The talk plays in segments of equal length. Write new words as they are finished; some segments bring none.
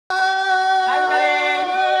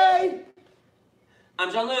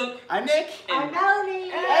Jean-Luc. I'm Nick. I'm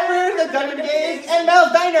Melanie. And we're the WDAs and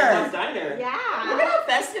Mel's Diner. Mel's Diner. Yeah. Look at how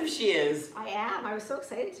festive she is. I am. I was so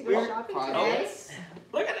excited to go shopping today.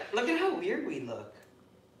 Look at how weird we look.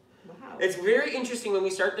 Wow. It's very interesting when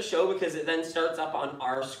we start the show because it then starts up on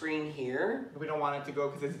our screen here. We don't want it to go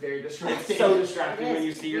because it's very distracting. It's so distracting when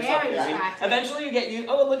you see yourself. Very distracting. Eventually you get used.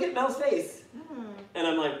 Oh, look at Mel's face. And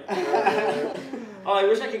I'm like, oh, I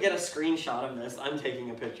wish I could get a screenshot of this. I'm taking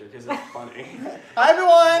a picture because it's funny. Hi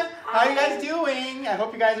everyone. How are you guys doing? I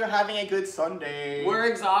hope you guys are having a good Sunday. We're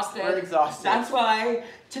exhausted. We're exhausted. That's why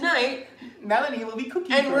tonight, Melanie will be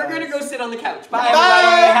cooking and for we're us. going to go sit on the couch. Bye,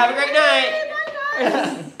 Bye. everybody. Have a great night. Bye,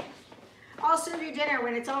 guys. I'll serve you dinner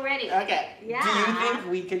when it's all ready. Okay. Yeah. Do you think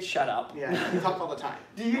we could shut up? Yeah, we talk all the time.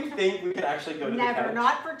 Do you think we could actually go to the couch? Never.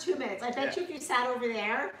 Not for 2 minutes. I bet you if you sat over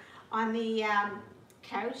there on the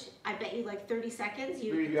couch, I bet you like 30 seconds.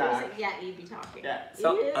 You'd be talking. Yeah.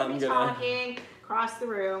 So You'd be talking across the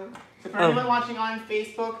room. So for anyone watching on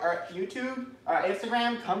Facebook or YouTube or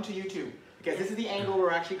Instagram, come to YouTube. Because this is the angle we're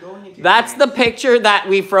actually going into. That's the picture that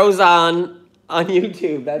we froze on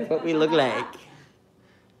YouTube. That's what we look like.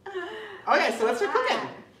 Okay, so let's start cooking.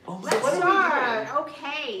 Let's start.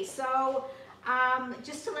 Okay, so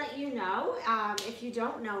just to let you know, if you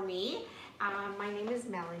don't know me, my name is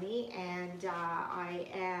Melanie, and I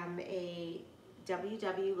am a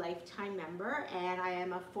WW Lifetime member, and I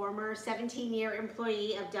am a former 17-year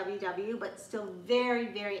employee of WW, but still very,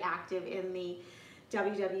 very active in the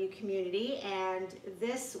WW community. And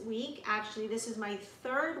this week, actually, this is my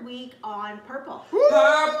 3rd week on purple. Purple!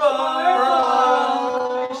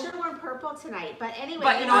 I should have worn purple tonight, but anyway.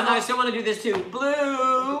 But you know, I still want to do this too.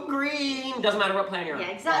 Blue, green, doesn't matter what plan you're on.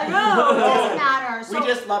 Yeah, exactly. No, it doesn't matter. So we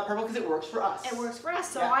just love purple because it works for us. it works for us.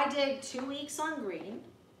 So Yeah. I did 2 weeks on green,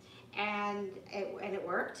 and it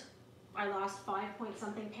worked. I lost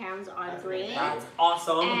 5-point-something pounds on green. That's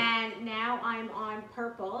awesome. And now I'm on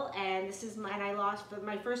purple, and this is and I lost for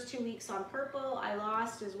my first 2 weeks on purple. I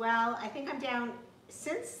lost as well. I think I'm down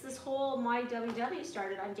since this whole my WW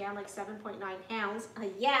started. I'm down like 7.9 pounds.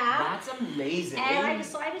 Yeah. That's amazing. And I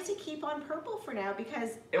decided to keep on purple for now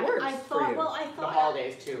because it works I for thought, you. well, I The thought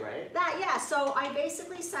holidays too, right? that, yeah. So I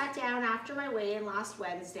basically sat down after my weigh-in last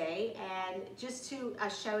Wednesday, and just to a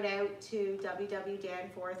shout out to WW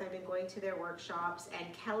Danforth. I've been going to their workshops, and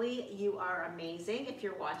Kelly, you are amazing. If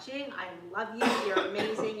you're watching, I love you. You're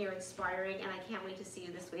amazing. You're inspiring, and I can't wait to see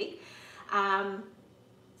you this week.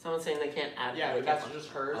 Someone's saying they can't add. Yeah, but that's just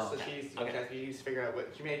hers. Oh, so okay. you need to figure out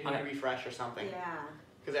what she may need to refresh or something. Yeah.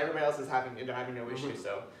 Because everybody else is having no issue,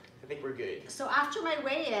 so I think we're good. So after my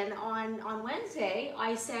weigh-in on Wednesday,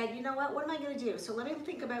 I said, you know what am I going to do? So let me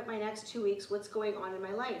think about my next 2 weeks, what's going on in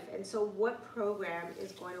my life, and so what program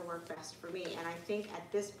is going to work best for me. And I think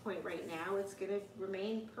at this point right now, it's going to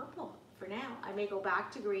remain purple for now. I may go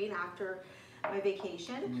back to green after my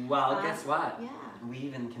vacation. Well, guess what? Yeah. We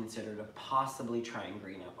even considered possibly trying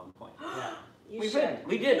green at one point. Yeah. We should.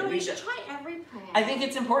 We did. No, we we should try every plan. I think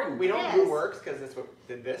it's important. We don't Yes. do works because that's what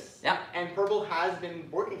did this. Yeah. And purple has been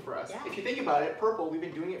working for us. Yeah. If you think about it, purple, we've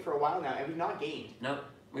been doing it for a while now, and we've not gained. No,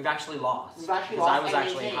 we've actually lost. We've actually because lost I was and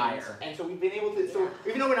actually maintained. higher. And so we've been able to, so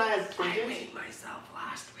even though we're not as I stringent, weighed myself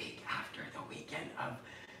last week after the weekend of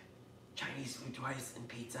Chinese food twice and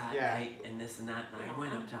pizza at night and this and that, and I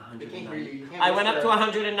went up to 190. I went up to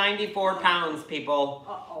 194 pounds, people.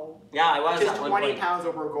 Uh-oh. Yeah, I was just at 20 one point. pounds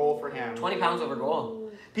over goal for him. 20 pounds over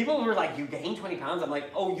goal. People were like, you gained 20 pounds? I'm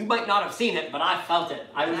like, oh, you might not have seen it, but I felt it.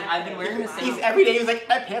 I've been wearing the He's same. every day. He's like,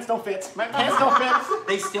 my pants don't fit. My pants don't fit.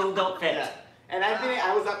 They still don't fit. Yeah. And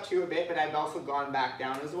I was up to a bit, but I've also gone back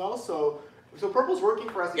down as well. So purple's working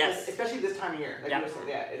for us, because, especially this time of year. Like you were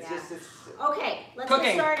saying, it's Okay, let's Cooking.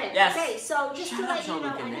 get started. Yes. Okay, so just to let you know,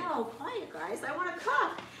 Jean-Luc and I Nick. know, quiet guys, I want to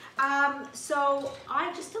cook. So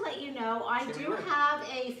just to let you know, I do have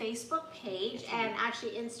a Facebook page, and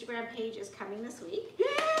actually Instagram page is coming this week. Yay!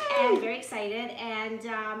 And very excited, and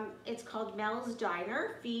it's called Mel's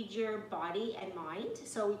Diner, Feed Your Body and Mind.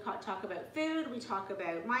 So we talk about food, we talk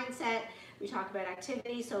about mindset, we talk about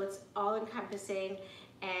activity, so it's all encompassing.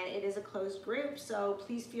 And it is a closed group, so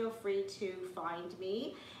please feel free to find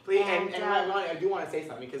me. Please, and I do want to say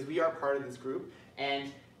something, because we are part of this group,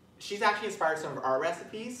 and she's actually inspired some of our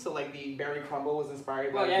recipes. So like the berry crumble was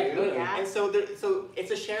inspired by you. good. Yeah. And so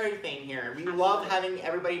it's a sharing thing here. We love having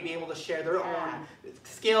everybody be able to share their own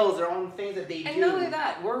skills, their own things that they do. And not only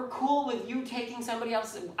that, we're cool with you taking somebody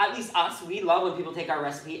else, at least us, we love when people take our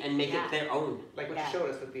recipe and make it their own. Like what you showed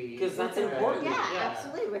us with the... Because that's important. Yeah,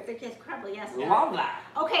 absolutely, with the crumble, yes. Love that.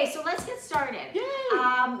 Okay, so let's get started. Yay!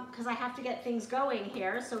 Because I have to get things going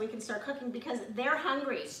here so we can start cooking, because they're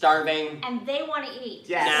hungry. Starving. And they want to eat.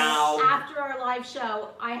 Yes. Now. after our live show,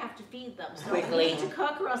 I have to feed them. So Quickly. they need to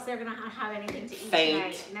cook or else they're going to have anything to eat Faint.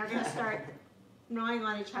 tonight. And they're going to start gnawing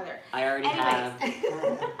on each other. I already have.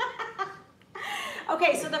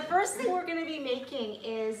 Okay, so the first thing we're going to be making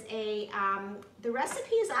is the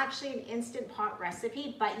recipe is actually an Instant Pot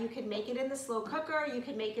recipe, but you can make it in the slow cooker, you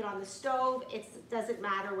can make it on the stove, it doesn't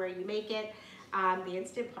matter where you make it. The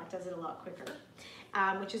Instant Pot does it a lot quicker,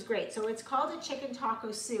 which is great. So it's called a chicken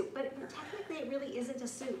taco soup, but technically it really isn't a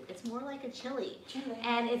soup. It's more like a chili.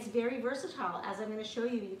 And it's very versatile. As I'm going to show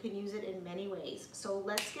you, you can use it in many ways. So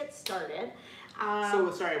let's get started. So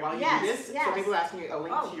sorry, while you do this, so people are asking you a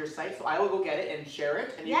link to your site, so I will go get it and share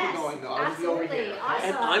it, and you can go and go. I'll just be over here. Awesome.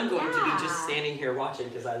 And I'm going to be just standing here watching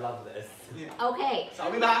because I love this. Okay. So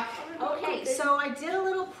I'll be back. Okay, so I did a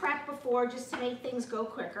little prep before just to make things go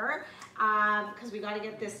quicker, because we got to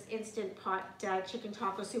get this Instant Pot chicken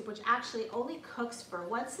taco soup, which actually only cooks for,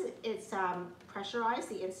 once it's pressurized,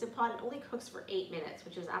 the Instant Pot, it only cooks for 8 minutes,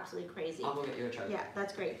 which is absolutely crazy. I'll go get you a chart. Yeah,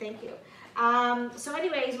 that's great, thank you. So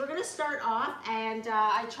anyways, we're going to start off, and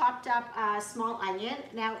I chopped up a small onion.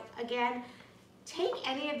 Now, again, take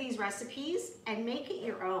any of these recipes and make it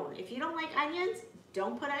your own. If you don't like onions,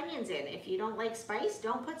 don't put onions in. If you don't like spice,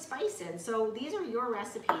 don't put spice in. So these are your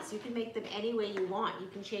recipes. You can make them any way you want. You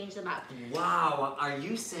can change them up. Wow, are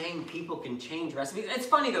you saying people can change recipes? It's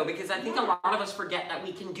funny though, because I think a lot of us forget that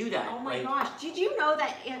we can do that. Oh my gosh, did you know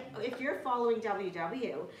that if you're following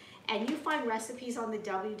WW and you find recipes on the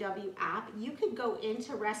WW app, you could go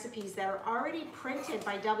into recipes that are already printed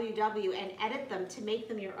by WW and edit them to make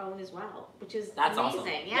them your own as well, which is That's amazing.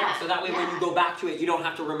 awesome. Yeah, so that way when you go back to it, you don't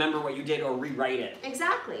have to remember what you did or rewrite it.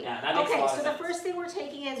 Exactly. Yeah, that makes a lot of so sense. the first thing we're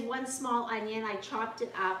taking is one small onion. I chopped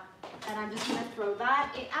it up, and I'm just gonna throw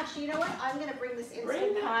that. Actually, you know what? I'm gonna bring this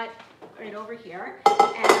Instant Pot right over here,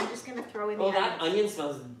 and I'm just gonna throw in the onions. That onion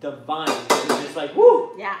smells divine. It's just like,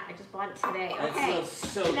 woo! Yeah, I just bought it today. That Okay. smells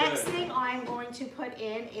so good. Next thing I'm going to put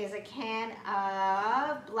in is a can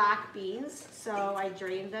of black beans. So I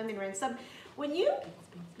drained them and rinsed them. When you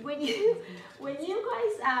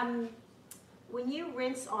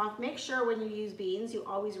rinse off, make sure when you use beans, you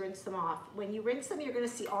always rinse them off. When you rinse them, you're gonna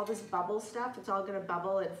see all this bubble stuff. It's all gonna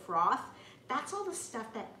bubble and froth. That's all the stuff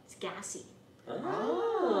that's gassy.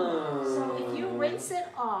 Oh. So if you rinse it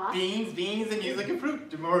off. Beans, and use like a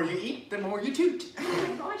fruit. The more you eat, the more you toot. Oh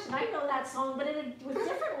my gosh, and I know that song, but with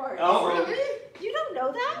different words. Oh, really? You don't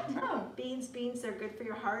know that? No. Beans, they're good for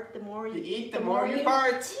your heart. The more You eat, the more you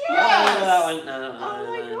fart. Yes! Oh Oh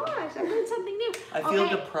my gosh, I learned something new. I feel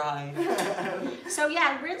deprived. So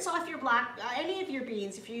yeah, rinse off your any of your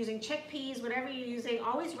beans. If you're using chickpeas, whatever you're using,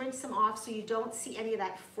 always rinse them off so you don't see any of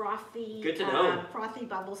that frothy, Good to know. Frothy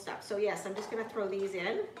bubble stuff. So yes, I'm just gonna throw these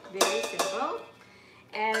in. Very simple.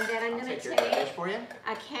 And then I'm gonna take for you.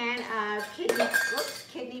 a can of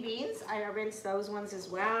kidney beans. I rinsed those ones as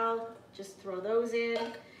well. Just throw those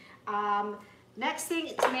in. Next thing,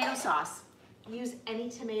 tomato sauce. Use any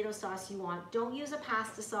tomato sauce you want. Don't use a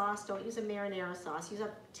pasta sauce. Don't use a marinara sauce. Use a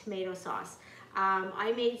tomato sauce.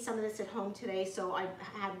 I made some of this at home today, so I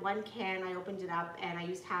had one can. I opened it up and I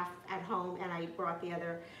used half at home, and I brought the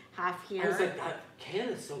other half here. I was like, that can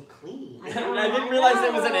is so clean. I know, I didn't realize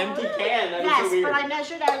it was an empty can. That Yes, was so weird. but I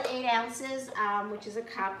measured out 8 ounces, which is a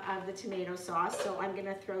cup of the tomato sauce, so I'm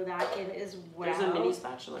gonna throw that in as well. There's a mini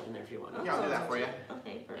spatula in there if you want. Yeah, I'll do that for you.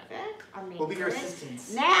 Okay, perfect. Amazing. We'll be your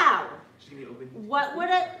assistants. Now, Just give me a little bit.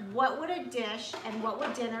 what would a dish and what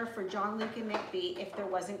would dinner for Jean-Luc and Nick be if there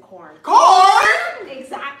wasn't corn? Corn!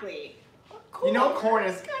 Exactly. You know corn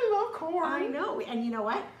is. I love corn. I know, and you know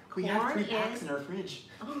what? We have 3 Corn packs is- in our fridge.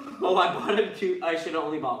 Oh, I bought it too. I should have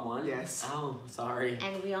only bought one. Yes. Oh, sorry.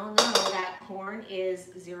 And we all know that corn is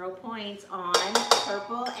 0 points on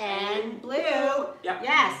purple and blue. Yep.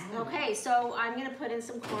 Yes. Okay. So I'm gonna put in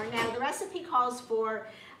some corn now. The recipe calls for,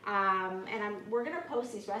 we're gonna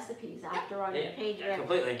post these recipes after on the page. Yeah,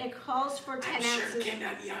 completely. It calls for 10 I'm ounces. sure Kim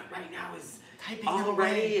right now is Typing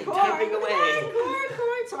already and Corn, typing away.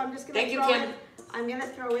 corn. So I'm just gonna Thank you, throw Kim. in. I'm gonna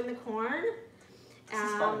throw in the corn. This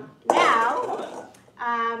is fun. Now,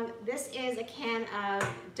 this is a can of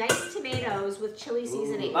diced tomatoes with chili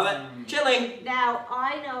seasoning. Love it. Chili. Now,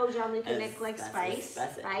 I know Jean-Luc and Nick Yes, like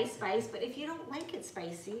that's it. spice, but if you don't like it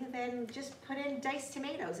spicy, then just put in diced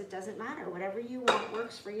tomatoes. It doesn't matter. Whatever you want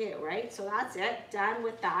works for you, right? So that's it. Done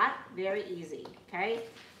with that. Very easy, okay?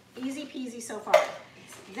 Easy peasy so far.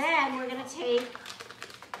 Then we're going to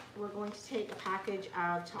take a package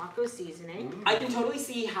of taco seasoning. I can totally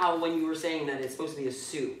see how when you were saying that it's supposed to be a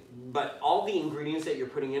soup, but all the ingredients that you're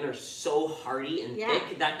putting in are so hearty and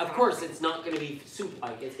thick that, of course, it's not going to be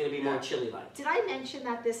soup-like. It's going to be more chili-like. Did I mention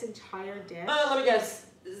that this entire dish? Let me guess.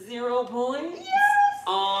 0 points? Yes!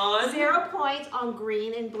 On 0 points on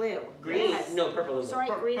green and blue. Green? No, purple and blue. Sorry,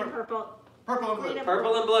 green and purple. Purple and blue.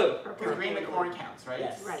 Purple and blue. Because green and corn counts, right?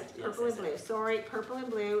 Yes. Right, Yes, purple and blue. Sorry, purple and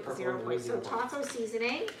blue, Purple 0 and blue, points. So 0 points. taco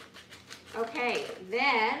seasoning. Okay,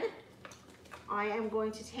 then I am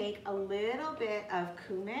going to take a little bit of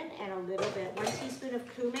cumin and a little bit, 1 teaspoon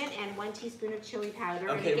of cumin and 1 teaspoon of chili powder.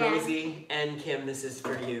 Okay, and again, Rosie and Kim, this is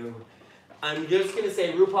for you. I'm just gonna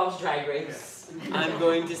say RuPaul's Drag Race. I'm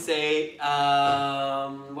going to say,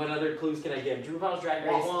 what other clues can I give? RuPaul's Drag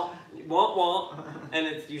Race. Womp womp. And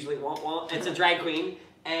it's usually womp womp. It's a drag queen.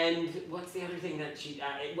 And what's the other thing that she,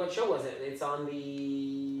 what show was it? It's on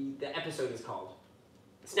the episode is called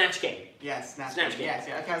Snatch Game. Yes, Snatch Game. Yes,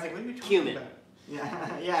 yeah. Okay, I was like, what are you talking Cumin. about?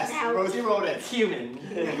 Yeah, yes, Now- Rosie wrote it. Human.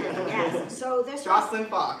 Yes, so this Jocelyn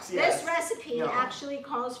Fox, yes. This recipe No. actually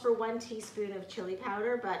calls for 1 teaspoon of chili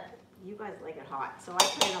powder, but you guys like it hot, so I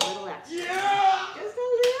put in a little extra. Yeah! Just a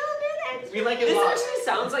little bit extra. We like it This hot. actually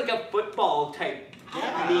sounds like a football type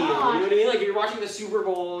Yeah. meal. You know what I mean? Like if you're watching the Super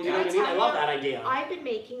Bowl, you know what I mean? I love that idea. I've been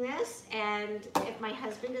making this, and if my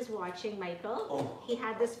husband is watching, Michael, Oh. he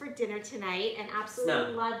had this for dinner tonight and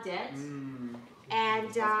absolutely loved it. Mm. And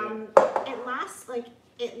That's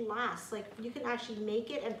it lasts. Like you can actually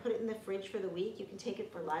make it and put it in the fridge for the week. You can take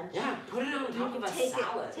it for lunch. Yeah, put it on You top can of a take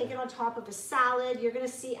salad. it on top of a salad. You're gonna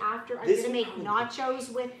see after. I'm This gonna make is-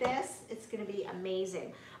 nachos with this. It's gonna be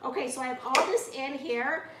amazing. Okay, so I have all this in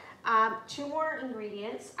here. 2 more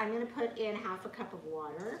ingredients. I'm gonna put in 1/2 cup of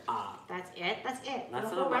water. That's it. That's it. That's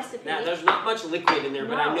the not whole much. recipe. Yeah, there's not much liquid in there,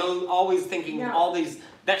 but I know always thinking No. all these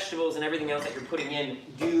vegetables and everything else that you're putting in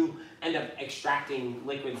do end up extracting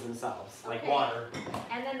liquids themselves, like Okay. water.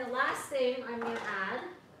 And then the last thing I'm gonna add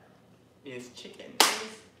Is chicken.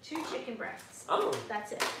 is 2 chicken breasts. Oh,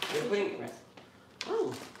 That's it. You're 2 putting- chicken breasts.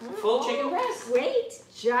 oh, full chicken Oh, breast. Wait,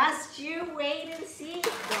 just you wait and see,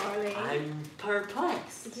 darling. I'm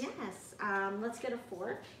perplexed. Yes. Let's get a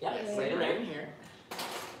fork. Yeah, Okay. right in Right there. in here.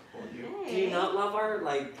 For you. Do you not love our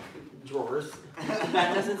drawers?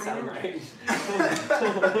 That doesn't sound right.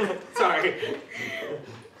 Sorry.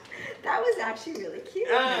 That was actually really cute.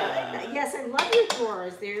 I like that. Yes, I love your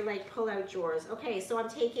drawers. They're like pull-out drawers. Okay, so I'm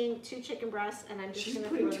taking 2 chicken breasts and I'm just She's gonna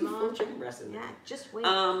putting throw 2 them full on. chicken breasts in there. Yeah, just wait.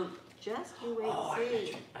 Just you wait Oh, and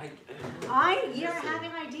see. You're listen.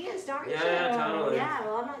 having ideas, aren't you? Yeah, totally. Yeah,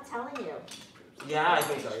 well, I'm not telling you. Yeah, I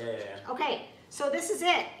think so. Yeah. Okay, so this is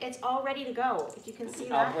it. It's all ready to go. If you can see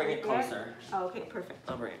that. I'll bring it right there. closer. Oh, okay, perfect.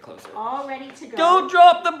 I'll bring it closer. All ready to go. Don't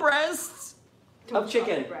drop the breasts Don't of drop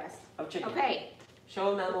the chicken. breast. Of chicken. Okay,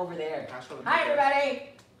 Show them over there. I'll show them Hi, here. everybody.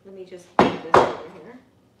 let me just put this over here.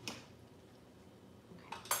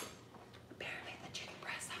 Apparently, the chicken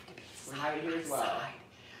breasts have to be We'll have it here as well. side.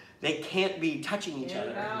 They can't be touching each There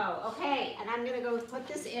we other. go. Okay, and I'm gonna go put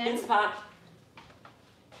this in. Instant.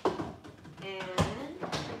 And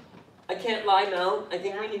I can't lie, Mel. I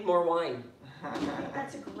think we need more wine. I think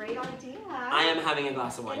that's a great idea. I am having a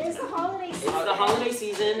glass of wine It is the tonight. holiday It's season. the holiday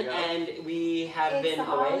season, Yeah. and we have It's been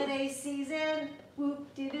the away. holiday season.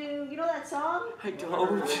 Whoop de doo. You know that song? I don't. Oh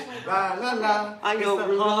my La la la. I know. It's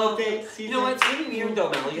the holiday season. You know what's really weird though,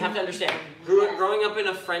 Mel? You have to understand. Growing up in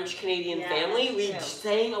a French Canadian Yeah, family, we that's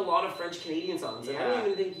true. sang a lot of French Canadian songs. And I Yeah. don't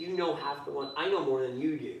even think you know half the one. I know more than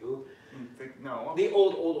you do. No. The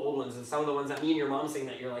old ones, and some of the ones that me and your mom sing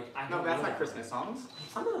that you're like, I No, don't that's know not that. Christmas songs.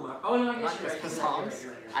 Some of them are. Oh no, I Not guess you're right. Christmas You're right, songs.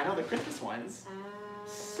 you're right, you're right. I know the Christmas ones. Uh,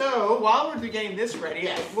 So while we're getting this ready,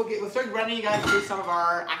 Yes. we'll start running you guys through some of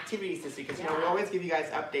our activities this week, because you know we Yeah. always give you guys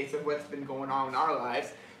updates of what's been going on in our lives.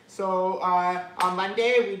 So on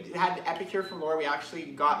Monday we had the Epicure from Laura. We actually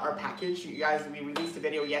got our package. You guys, we released a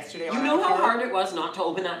video yesterday. You on know how Epicure. hard it was not to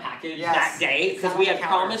open that package Yes. that day? Because It's we on had the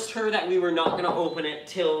counter. promised her that we were not going to open it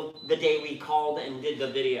till the day we called and did the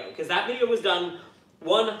video. Because that video was done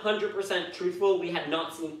 100% truthful. We had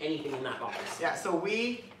not seen anything in that box. Yeah. So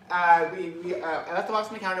we left the box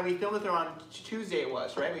on the counter. We filmed with her on Tuesday. It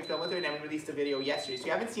was right. We filmed with her and then we released the video yesterday. So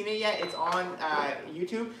you haven't seen it yet. It's on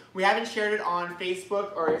YouTube. We haven't shared it on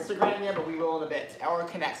Facebook or Instagram yet, but we will in a bit. Or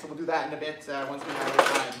Connect. So we'll do that in a bit once we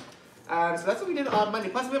have time. So that's what we did on Monday.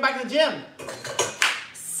 Plus we went back to the gym.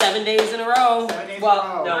 7 days in a row. 7 days in a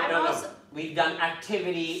well, row. no. also- We've done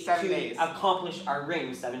activity 7 to days. accomplish our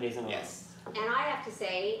ring 7 days in a row. Yes. And I have to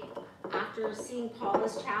say, after seeing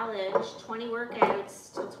Paula's challenge, 20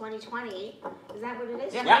 workouts till 2020, is that what it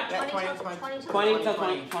is? Yeah, Yeah. 20 till 20 till 2020.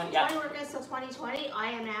 2020, yeah. 20 workouts till 2020. I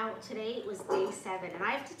am now, today was day 7. And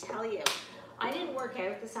I have to tell you, I I didn't work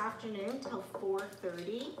out this afternoon till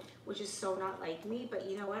 4:30, which is so not like me, but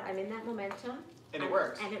you know what? I'm in that momentum. And it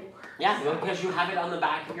works. And it works. Yeah, because you have it on the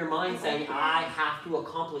back of your mind saying, I have to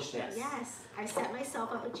accomplish this. Yes, I set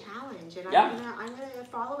myself up a challenge, and Yeah. I'm gonna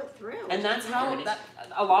follow it through. And that's how,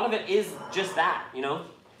 a lot of it is just that, you know?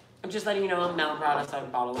 I'm just letting you know, I'm now brought us out a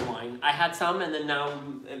bottle of wine. I had some, and then now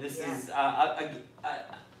this is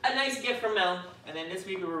a nice gift from Mel. And then this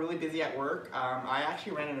week we were really busy at work. I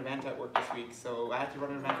actually ran an event at work this week, so I had to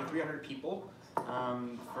run an event for 300 people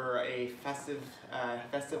for a festive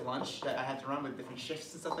lunch that I had to run with different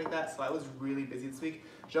shifts and stuff like that. So I was really busy this week.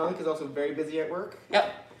 Jean-Luc is also very busy at work.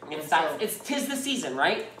 Yep. Tis the season,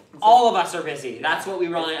 right? All of us are busy. That's what we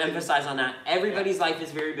want to emphasize on that. Everybody's life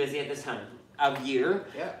is very busy at this time of year.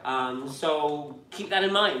 Yeah. So keep that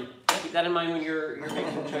in mind. Keep that in mind when you're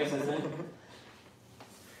making choices.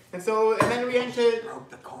 And then we had to Broke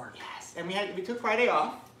the cord. Yes. And we took Friday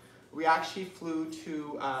off. We actually flew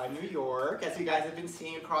to New York, as you guys have been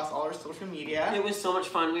seeing across all our social media. It was so much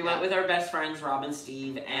fun. We went with our best friends, Rob and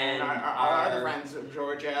Steve, and our other friends,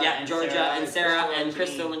 Georgia. Yeah, Georgia and Sarah and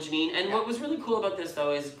Crystal and Janine. And what was really cool about this,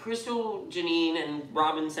 though, is Crystal, Janine, and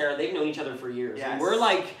Rob and Sarah, they've known each other for years. Yes. And we're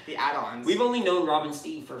like the add-ons. We've only known Rob and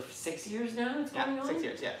Steve for 6 years now. It's going on? 6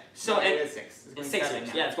 years. Yeah. So it is 6. It's 6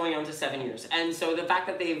 years. Yeah, it's going on to 7 years. And so the fact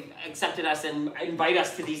that they've accepted us and invite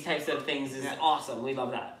us to these types of things is awesome. We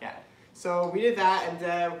love that. Yeah. So we did that,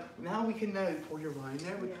 and now we can pour your wine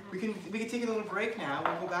there. We can take a little break now.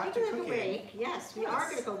 We'll go back to cooking. Break. Yes, we are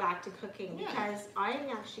going to go back to cooking because I'm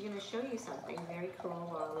actually going to show you something very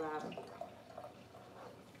cool.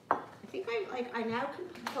 I think I now can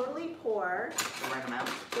totally pour the right amount.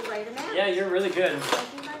 The right amount. Yeah, you're really good. I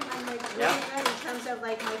think I'm like really good in terms of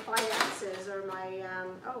like my 5 ounces or my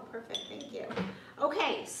oh, perfect. Thank you.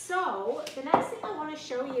 Okay, so the next thing I want to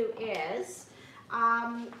show you is.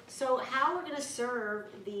 So how we're going to serve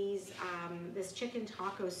these, this chicken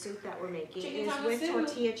taco soup that we're making is with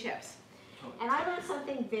tortilla chips. And I learned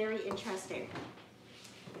something very interesting.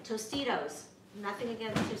 Tostitos. Nothing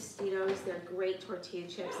against Tostitos. They're great tortilla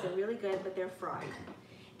chips. They're really good, but they're fried.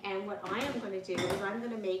 And what I am going to do is I'm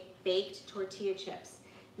going to make baked tortilla chips.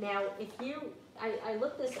 Now, I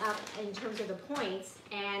looked this up in terms of the points,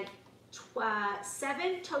 and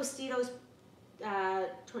 7 Tostitos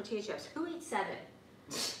tortilla chips. Who eats 7?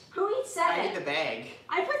 Who eats 7? I eat the bag.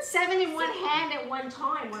 I put 7 in one hand at one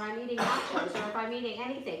time when I'm eating nachos or if I'm eating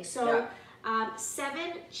anything. So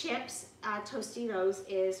 7 chips Tostitos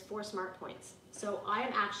is 4 smart points. So I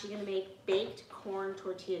am actually going to make baked corn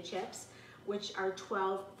tortilla chips, which are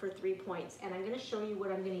 12 for 3 points. And I'm going to show you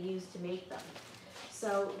what I'm going to use to make them.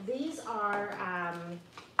 So these are,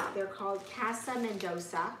 they're called Casa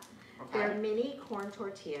Mendoza. Okay. They're mini corn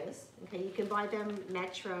tortillas. Okay, you can buy them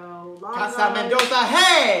Metro, Longo. Casa Mendoza,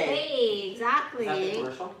 hey! Hey, exactly. Is that the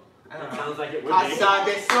commercial? I don't know. Sounds like it would Casa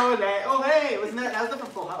de Sole. Oh, hey, wasn't that was the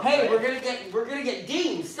Full House? Hey, right? we're gonna get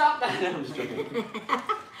dinged. Stop that. I'm just joking.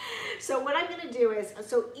 So what I'm gonna do is,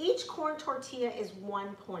 so each corn tortilla is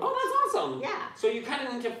 1 point. Oh, that's awesome. Yeah. So you cut it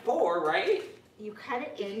into 4, right? You cut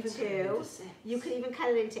it into, you can even cut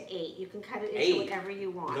it into 8. You can cut it into 8. whatever you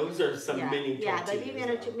want. Those are some mini tortillas. Yeah, they'd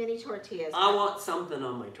be mini tortillas. I want something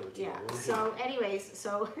on my tortilla. Yeah. So, anyways,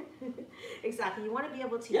 so exactly, you want to be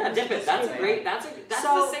able to. Yeah, use dip it. That's spoon. great. That's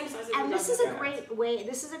So, the same size as and the this is a double. great way.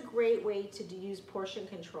 This is a great way to use portion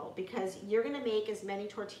control because you're going to make as many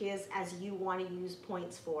tortillas as you want to use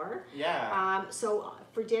points for. Yeah. So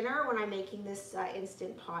for dinner, when I'm making this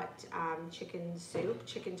instant pot chicken soup,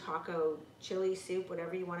 chicken taco chili soup,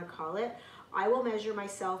 whatever you want to call it, I will measure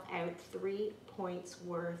myself out 3 points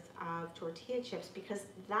worth of tortilla chips because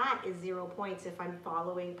that is 0 points if I'm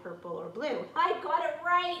following purple or blue. I got it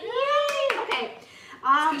right! Yay! Okay.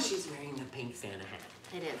 Because she's wearing the pink Santa hat.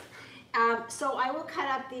 It is. So I will cut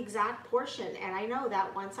up the exact portion, and I know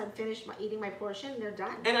that once I'm finished eating my portion, they're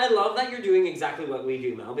done. And I love that you're doing exactly what we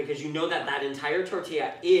do, Mel, because you know that that entire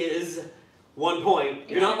tortilla is 1 point.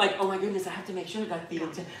 You're not like, oh my goodness, I have to make sure that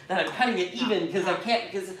that I'm cutting it even because I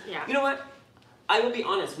can't. Because you know what? I will be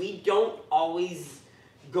honest. We don't always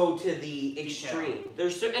go to the extreme.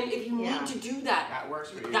 There's certain, and if you need to do that, that works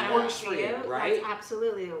for you. That works for you, right? That's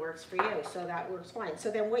absolutely, it works for you. So that works fine.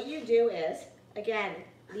 So then what you do is, again,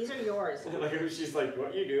 these are yours. She's like,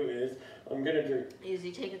 what you do is, I'm gonna drink. Is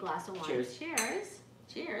you take a glass of wine. Cheers. Cheers.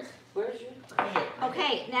 Cheers. Where's your?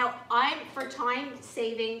 Okay, now for time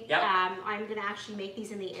saving, I'm gonna actually make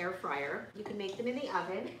these in the air fryer. You can make them in the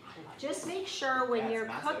oven. Just make sure when you're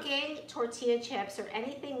cooking tortilla chips or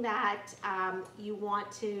anything that you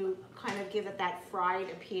want to kind of give it that fried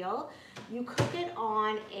appeal, you cook it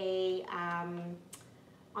on a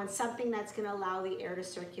on something that's going to allow the air to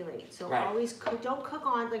circulate. So Right. always don't cook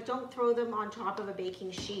on, like don't throw them on top of a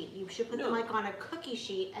baking sheet. You should put them like on a cookie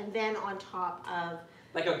sheet and then on top of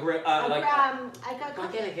like a cookie, like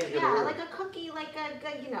a cookie,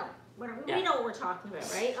 whatever. Yeah. We know what we're talking about,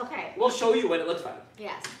 right? Okay. We'll show you what it looks like.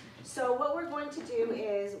 Yes. So what we're going to do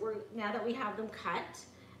is now that we have them cut.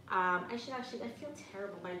 I feel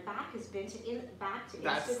terrible. My back has been back to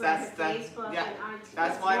Instagram and Facebook yeah. and on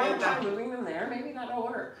That's why I did that. Moving them there, maybe that'll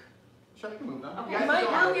work. Sure, you can move them. Okay. You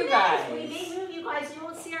might know you guys. We may move you guys. You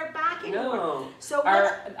won't see our back anymore. No. So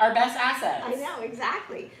our best assets. I know,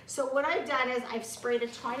 exactly. So what I've done is I've sprayed a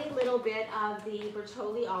tiny little bit of the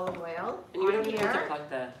Bertolli olive oil And you on don't need to here. like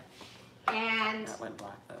that. And That went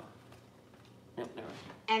black though. Nope, never.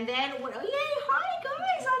 and then yay, hi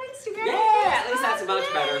guys on Instagram. Yeah, at least that's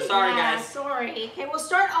much better. Sorry, Yeah, guys. sorry. Okay, we'll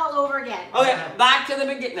start all over again. Okay, back to the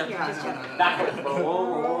beginning. No, Yeah, just no. backwards.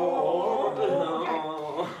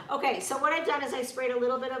 Okay, so what I've done is I sprayed a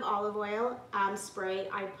little bit of olive oil spray.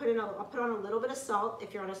 I'll put on a little bit of salt.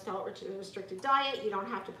 If you're on a salt restricted diet, you don't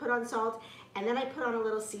have to put on salt. And then I put on a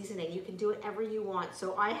little seasoning. You can do whatever you want.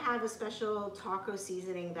 So I have a special taco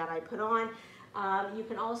seasoning that I put on. You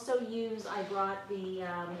can also use, I brought the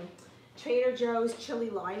Trader Joe's chili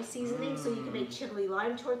lime seasoning, so you can make chili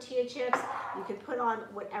lime tortilla chips. You can put on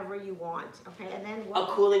whatever you want, okay? And then A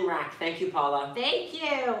cooling rack. Thank you, Paula. Thank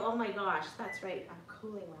you. Oh my gosh, that's right. A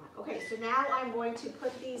cooling rack. Okay, so now I'm going to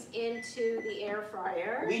put these into the air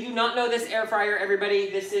fryer. We do not know this air fryer, everybody.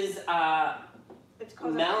 This is It's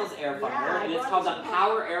called Mel's air fryer, Yeah, and it's called the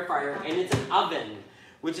Power Air Fryer, and it's an oven,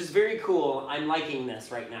 which is very cool. I'm liking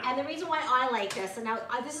this right now. And the reason why I like this, and now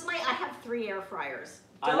I have 3 air fryers.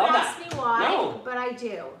 I Don't love ask that. me why, No. but I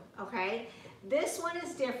do, okay? This one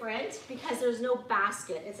is different because there's no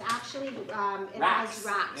basket. It's actually, it Racks. has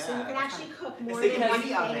racks. So you Yeah, can actually cook more It's than one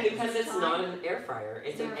because, thing. because it's not an air fryer.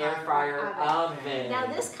 It's an Air air fryer oven. Now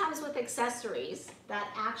this comes with accessories that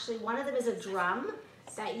actually, one of them is a drum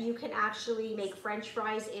that you can actually make French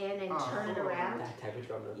fries in and turn it around. That type of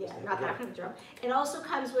drum. Yeah, not that kind of drum. It also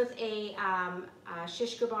comes with a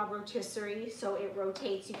shish kebab rotisserie, so it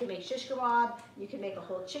rotates. You can make shish kebab, you can make a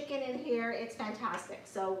whole chicken in here. It's fantastic.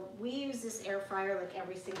 So we use this air fryer like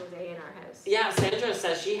every single day in our house. Yeah, Sandra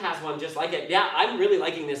says she has one just like it. Yeah, I'm really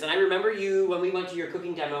liking this. And I remember you, when we went to your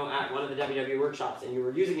cooking demo at one of the WW workshops, and you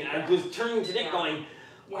were using it, I was turning to Nick going,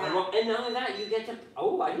 Yeah. and not only that, you get to,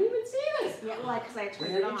 I didn't even see this. Yeah, well, because I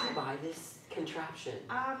turned Where it did on. you buy this contraption?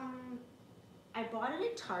 I bought it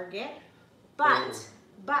at Target, but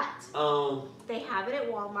they have it at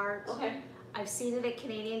Walmart. Okay. I've seen it at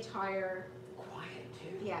Canadian Tire. Quiet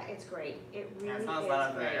too. Yeah, it's great. It really it's not is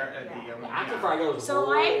loud great. The active fry goes.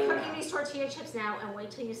 So I'm cooking these tortilla chips now, and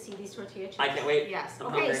wait till you see these tortilla chips. I can't wait. Yes. I'm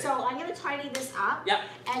Okay, hungry. so I'm gonna tidy this up. Yep.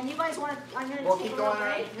 And you guys want to? I'm gonna We'll take keep a little going,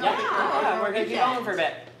 break. right? Yeah, we're gonna keep going for a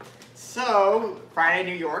bit. So, Friday,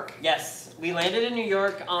 New York. Yes, we landed in New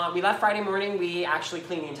York. We left Friday morning. We actually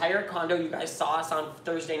cleaned the entire condo. You guys saw us on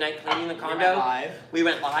Thursday night cleaning the condo. We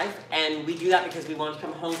went live, and we do that because we wanted to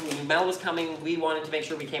come home. We knew Mel was coming. We wanted to make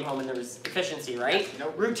sure we came home and there was efficiency, right? No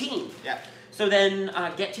routine. Yeah. So then,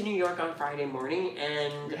 get to New York on Friday morning,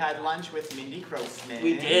 and We had lunch with Mindy Grossman.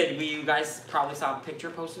 we did. You guys probably saw a picture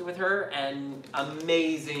posted with her, and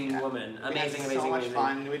amazing woman, We had amazing, so much amazing.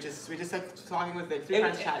 fun. We just like talking with the 3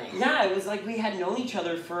 friends chatting. Yeah, it was like we had known each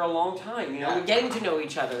other for a long time, you know, Yeah. getting to know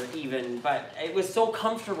each other even, but it was so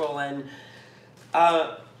comfortable, and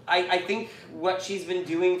I think what she's been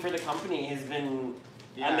doing for the company has been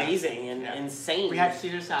amazing and insane. We had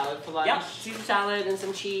Caesar salad for lunch. Yep, Caesar salad and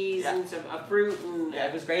some cheese and some fruit, and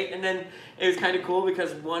it was great. And then it was kind of cool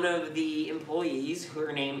because one of the employees,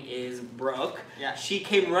 her name is Brooke, she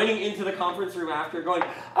came running into the conference room after going,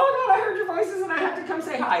 "Oh God, I heard your voices and I had to come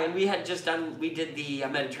say hi." And we had just we did the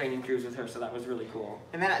Mediterranean cruise with her, so that was really cool.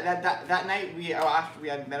 And then that night after we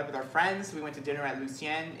had met up with our friends, we went to dinner at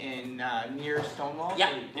Lucien in near Stonewall.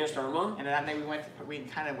 Yeah, near Stonewall. And that night we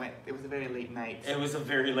kind of went. It was a very late night. It was a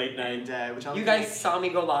very late night. And, you guys saw me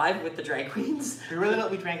go live with the drag queens.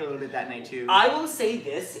 We drank a little bit that night too. I will say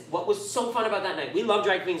this: what was so fun about that night? We love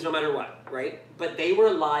drag queens no matter what, right? But they were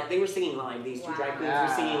live. They were singing live. These two drag queens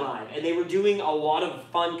were singing live, and they were doing a lot of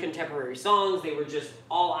fun contemporary songs. They were just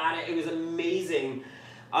all at it. It was amazing,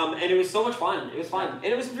 and it was so much fun. It was fun, and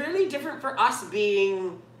it was really different for us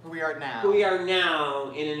being who we are now. Who we are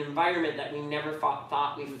now in an environment that we never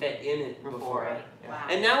thought we fit in it before. Right. Wow.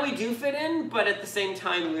 And now we do fit in, but at the same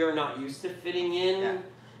time we are not used to fitting in. Yeah.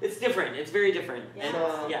 It's different. It's very different.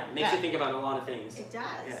 Yeah. And makes you think about a lot of things. It does.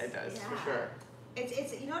 Yeah, it does for sure.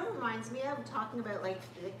 It's you know what it reminds me of, talking about like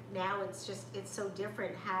now it's so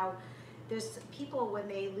different how there's people when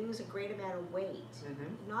they lose a great amount of weight,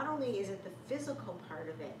 not only is it the physical part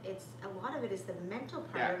of it, it's a lot of it is the mental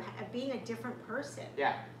part of being a different person.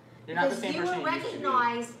 Yeah. You're not the Because same you person were you used to be.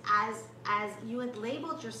 recognized as you had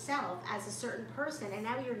labeled yourself as a certain person, and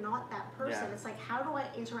now you're not that person. Yeah. It's like, how do I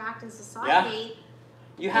interact in society?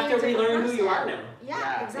 You have to being a different relearn who you are person? now.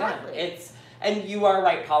 Yeah, exactly. And you are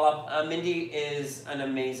right, Paula. Mindy is an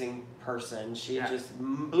amazing person. She just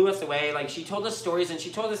blew us away. Like, she told us stories and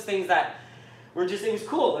she told us things that were just, it was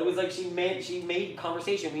cool. It was like she made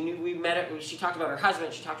conversation. We met it. She talked about her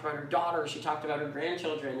husband. She talked about her daughter. She talked about her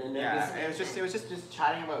grandchildren. And it was just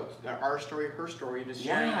chatting about our story, her story, just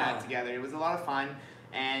sharing that together. It was a lot of fun.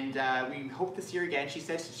 And we hope to see her again. She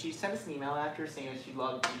said she sent us an email after saying that she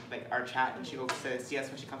loved our chat and she hopes to see us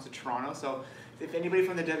when she comes to Toronto. So if anybody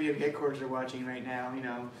from the WF headquarters are watching right now,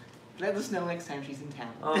 let us know next time she's in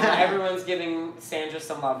town. Everyone's giving Sandra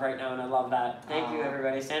some love right now, and I love that. Thank you,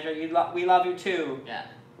 everybody. Sandra, we love you too. Yeah.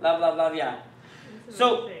 Love, yeah.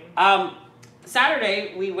 So,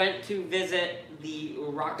 Saturday we went to visit the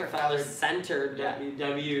Rockefeller Center,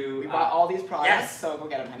 WW. We bought all these products, yes. So go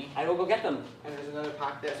get them, honey. I will go get them. And there's another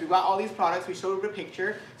pack there. So we bought all these products. We showed her a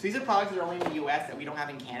picture. So these are products that are only in the U.S. that we don't have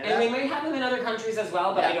in Canada. And we may have them in other countries as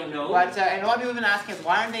well, but I don't know. But and a lot of people have been asking us,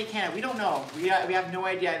 why aren't they in Canada? We don't know. We have no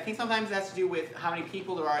idea. I think sometimes it has to do with how many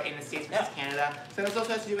people there are in the States versus Canada. So it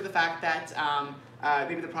also has to do with the fact that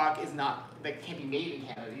maybe the product is not, can't be made in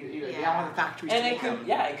Canada. They don't have the factories. And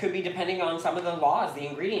it could be depending on some of the laws, the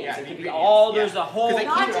ingredients. Yeah, it could be all. There's a whole.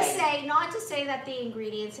 Not to say that the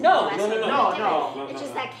ingredients in the US no. It's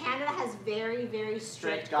just that Canada has very, very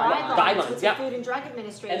strict guidelines with the Food and Drug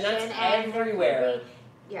Administration. And that's everywhere.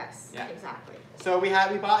 Yes, exactly. So we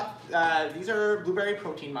bought these are blueberry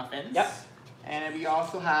protein muffins. Yep. And we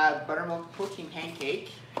also have buttermilk protein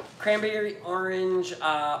pancake, cranberry orange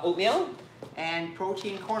oatmeal, and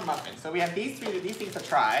protein corn muffins. So we have these things to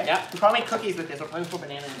try. Yep. We'll probably make cookies with this. We'll probably put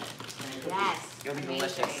banana in it. Yes. It'll be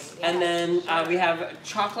delicious. Yes. And then we have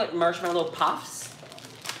chocolate marshmallow puffs.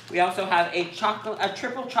 We also have a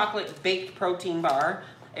triple chocolate baked protein bar,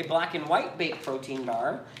 a black and white baked protein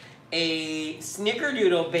bar, a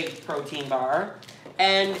snickerdoodle baked protein bar,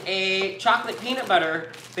 and a chocolate peanut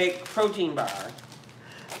butter baked protein bar.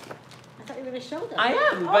 I thought you were going to show them. I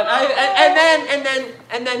am, but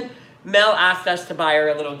and then Mel asked us to buy her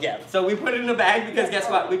a little gift. So we put it in a bag because guess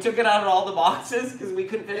what? We took it out of all the boxes because we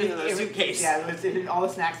couldn't fit it in the suitcase. All the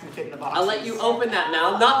snacks can fit in the box. I'll let you open that,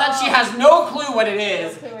 Mel. Not that she has no clue what it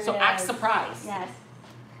is, so act surprised. Yes.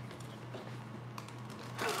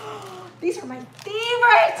 These are my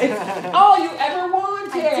favorite! All you ever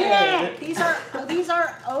wanted! I did! These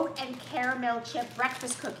are oat and caramel chip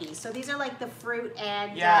breakfast cookies. So these are like the fruit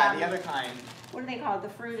and... the other kind. What are they called? The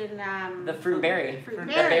fruit and... the fruit berry. Fruit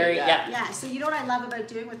berry. Berry, Yeah, so you know what I love about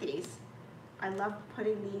doing with these? I love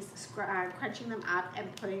putting these, crunching them up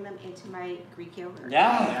and putting them into my Greek yogurt.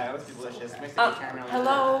 Yeah. Yeah, it was delicious.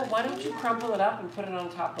 Hello, why don't you crumble it up and put it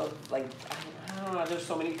on top of, like, I don't know, there's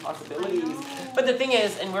so many possibilities. But the thing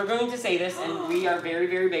is, and we're going to say this, and we are very,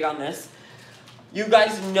 very big on this, you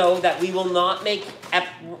guys know that we will not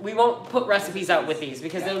we won't put recipes out with these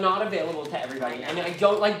because they're not available to everybody. And I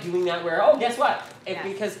don't like doing that where, guess what?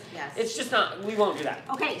 Because it's just not, we won't do that.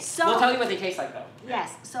 Okay, so. We'll tell you what they taste like though.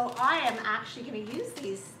 Yes, so I am actually going to use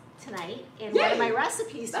these tonight in one of my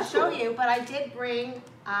recipes to show you, but I did bring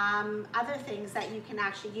other things that you can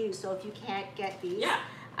actually use. So if you can't get these,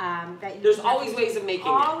 there's always ways of making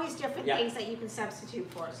always different things that you can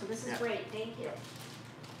substitute for. So this is great. Thank you.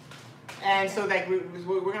 And so like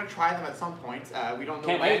we're gonna try them at some point. We don't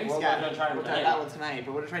know when. We're gonna try them we'll try that one tonight,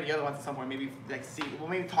 but we're gonna try the other ones at some point. Maybe we'll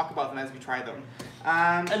maybe talk about them as we try them.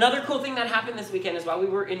 Another cool thing that happened this weekend is while we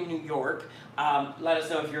were in New York. Let us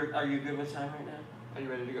know if are you good with time right now? Are you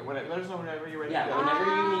ready to go? Let us know whenever you're ready. Yeah, to go. whenever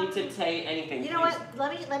you need to say anything. You know what?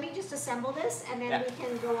 Let me just assemble this and then we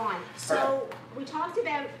can go on. So we talked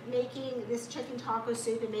about making this chicken taco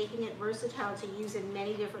soup and making it versatile to use in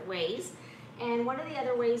many different ways. And one of the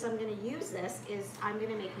other ways I'm going to use this is I'm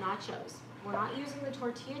going to make nachos. We're not using the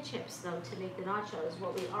tortilla chips though to make the nachos.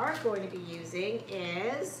 What we are going to be using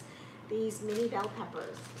is these mini bell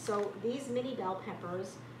peppers. So these mini bell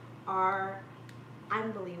peppers are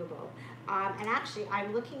unbelievable. And actually,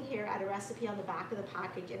 I'm looking here at a recipe on the back of the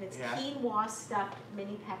package, and it's quinoa stuffed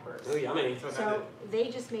mini peppers. Oh, yummy. So they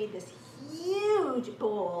just made this huge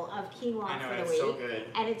bowl of quinoa for the week. So good.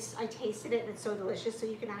 And I tasted it, and it's so delicious, so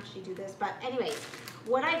you can actually do this. But anyways,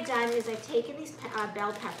 what I've done is I've taken these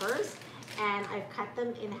bell peppers, and I've cut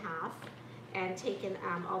them in half, and taken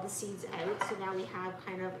all the seeds out. So now we have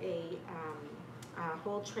kind of a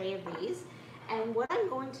whole tray of these. And what I'm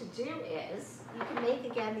going to do is, you can make,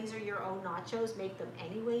 again, these are your own nachos. Make them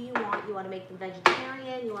any way you want. You want to make them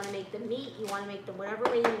vegetarian, you want to make them meat, you want to make them whatever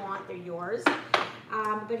way you want. They're yours.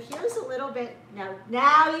 But here's a little bit,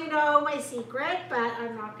 now you know my secret, but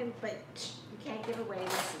I'm not going to, but you can't give away my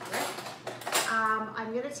secret.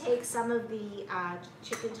 I'm going to take some of the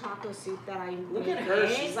chicken taco soup that I made. Look at her,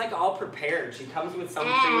 she's like all prepared. She comes with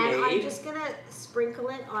something and pre-made. I'm just going to sprinkle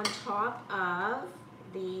it on top of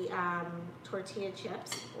the tortilla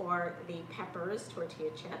chips, or the Peppers tortilla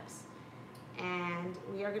chips. And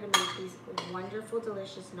we are going to make these wonderful,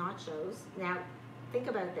 delicious nachos. Now, think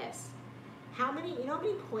about this. How many, you know how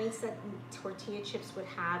many points that tortilla chips would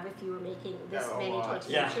have if you were making this many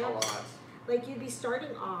tortilla chips? A lot. Like, you'd be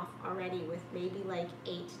starting off already with maybe like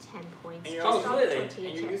 8 to 10 points. And you're, just off really? tortilla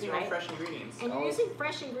and you're chips, using right? all fresh ingredients. And you're using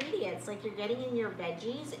fresh ingredients, like you're getting in your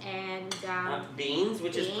veggies and beans,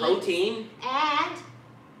 which is protein. And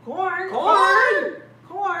corn. Corn!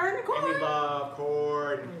 Corn. And we love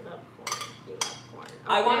corn. We love corn. We love corn.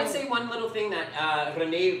 I want to Okay. say one little thing that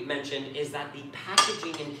Renee mentioned is that the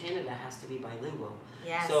packaging in Canada has to be bilingual.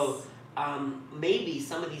 Yes. So maybe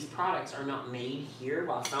some of these products are not made here,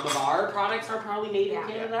 while some of our products are probably made in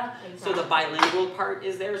Canada. Exactly. So the bilingual part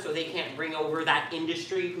is there, so they can't bring over that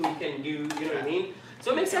industry who can do, you know what I mean?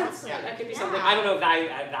 So it makes sense. Exactly. That could be Yeah. something. I don't know if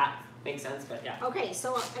that makes sense, but yeah. Okay,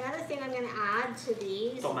 so another thing I'm going to add to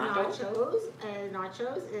these Tomato?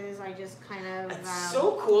 nachos is I just kind of... It's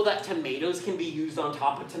so cool that tomatoes can be used on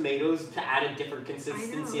top of tomatoes to add a different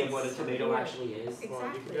consistency of what a it's so tomato weird. actually is. Exactly. Well,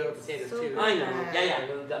 you can do it with potatoes So too. good. I know. Yeah,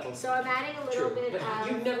 definitely. So I'm adding a little True. bit But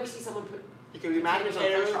of... you never see someone put. You can be mashed Potatoes on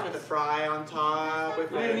potatoes french with a fries. fry on top.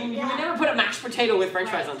 With I mean, you Yeah. would never put a mashed potato with French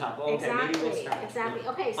fries Right. on top. Oh, okay, maybe we'll Exactly, try. exactly.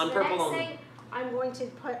 Okay, so On the purple next only. thing I'm going to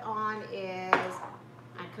put on is,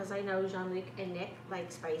 because I know Jean-Luc and Nick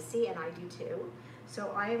like spicy, and I do too.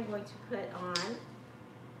 So I am going to put on...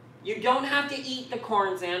 You don't have to eat the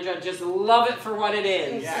corn, Sandra. Just love it for what it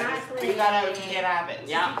is. Yeah, just Exactly. figure that out. You can't have it.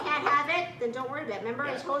 Yeah. If you can't have it, then don't worry about it. Remember,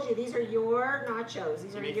 I Yeah. told you, these are your nachos.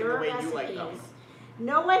 These You are make them your the way you recipes. like them.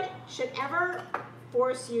 No one should ever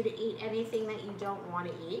force you to eat anything that you don't want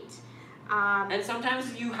to eat. And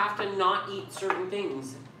sometimes you have to not eat certain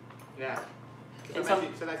things. Yeah. And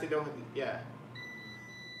Sometimes they don't. Yeah.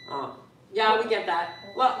 Yeah, we get that.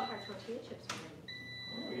 Well, our tortilla chips are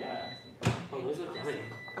ready. Oh yeah. oh, those look yummy.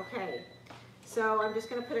 Okay, so I'm just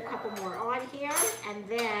going to put a couple more on here, and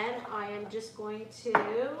then I am just going to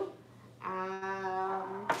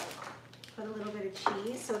put a little bit of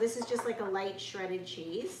cheese. So this is just like a light shredded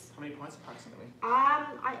cheese. How many points approximately?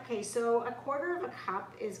 Okay, so a quarter of a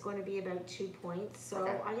cup is going to be about 2 points. So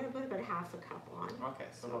Okay. I'm going to put about half a cup on. Okay,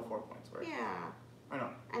 so about 4 points worth. Yeah, Or no,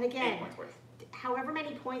 and 8 again, points worth. however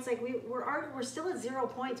many points, like we're still at 0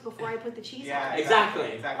 points before I put the cheese Yeah, on.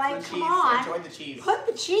 Exactly. Exactly. Like, the come cheese. on. Enjoy the cheese. Put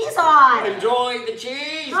the cheese on. Enjoy the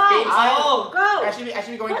cheese, Go. people. Go. I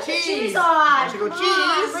should be going Put cheese. the cheese on. I should go Come cheese.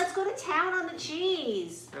 on. Let's go to town on the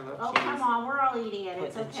cheese. I love Oh, cheese. come on. We're all eating it. Put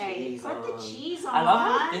It's the okay. cheese Put the on. cheese on. I love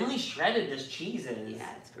how thinly shredded this cheese is.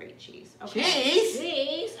 Yeah, it's great cheese. Okay. Cheese?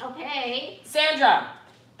 Cheese. Okay. Sandra,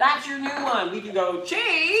 that's your new one. We can go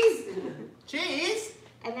cheese. Cheese.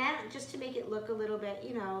 And then just to make it look a little bit,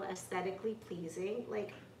 you know, aesthetically pleasing,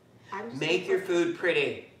 like I'm just Make gonna your put- food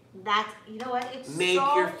pretty. That's, you know what? It's Make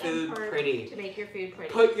so your food important pretty. to make your food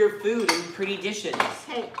pretty. Put your food in pretty dishes.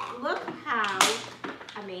 Okay, look how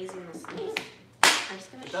amazing this is. I'm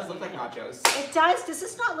just gonna It show does look you like now. nachos. It does. Does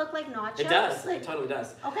this not look like nachos? It does. Like, It totally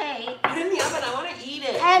does. okay. Put it in the oven. I want to eat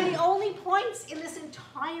it. And the only points in this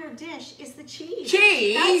entire dish is the cheese.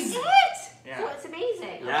 Cheese. That's it. Yeah. So it's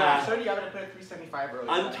amazing. Yeah. So I started the oven to put it at 375 earlier.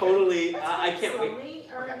 I'm totally. Let's I put can't wait. slowly,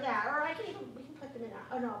 or Okay. yeah, or I can even we can put them in.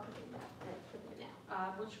 Oh no, I'll put them in that. Put them in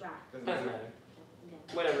now. Which rack? Doesn't Doesn't matter. matter.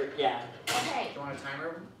 Yeah. Whatever. Yeah. Okay. Do you want a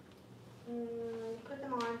timer? Put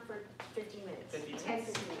them on for 15 minutes. 15 10,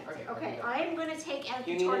 minutes? 15 minutes. Okay, Okay. okay. I'm going to take out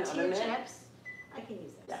Do you the need an tortilla oven mitt? chips. I can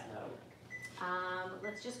use this. Yeah. No.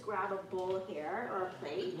 Let's just grab a bowl here or a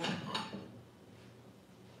plate.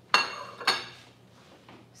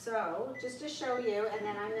 So just to show you, and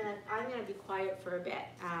then I'm gonna be quiet for a bit.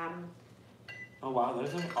 Oh wow,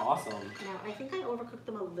 those are awesome. Now I think I overcooked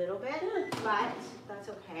them a little bit, but that's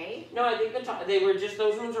okay. No, I think they were just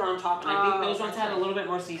those ones are on top, and I think Oh, those ones that's had a right. little bit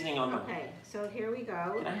more seasoning on them. Okay, so here we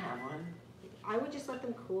go. Can I have one? I would just let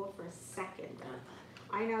them cool for a second.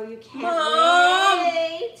 I know you can't Mom!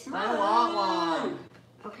 wait. I want one.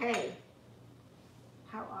 Okay.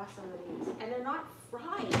 How awesome are these? And they're not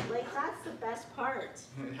fried. Like, that's the best part.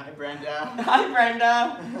 Hi, Brenda. Hi,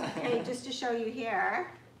 Brenda. Okay, just to show you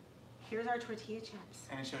here, here's our tortilla chips.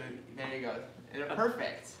 And show it. There you go. They're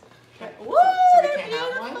perfect. Woo, so we they're can't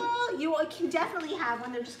have one? beautiful. You can definitely have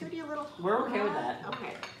one. They're just gonna be a little hard. We're okay with that.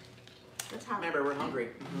 Okay. Let's have Remember, we're hungry.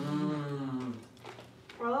 Mmm.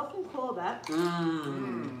 We're looking cool a bit.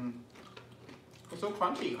 Mmm. It's so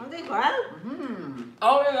crunchy. Are they good? Mmm.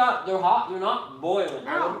 Oh yeah, they're hot. They're not boiling.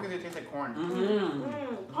 I love it because it tastes like corn.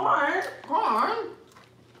 Mmm. Corn. Corn?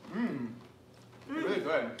 Mmm. Really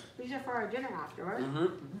good. These are for our dinner afterwards.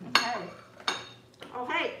 Mm-hmm. Okay.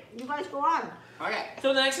 Okay, you guys go on. Okay.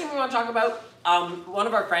 So the next thing we want to talk about, one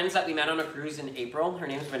of our friends that we met on a cruise in April, her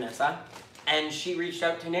name is Vanessa, and she reached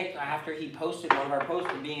out to Nick after he posted one of our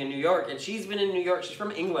posts of being in New York, and she's been in New York, she's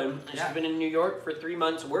from England, and she's been in New York for 3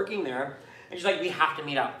 months working there, and she's like, we have to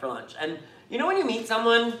meet up for lunch. And you know when you meet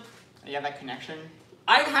someone, You have that connection?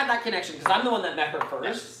 I had that connection because I'm the one that met her first,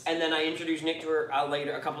 Yes. and then I introduced Nick to her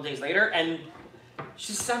later, a couple days later, and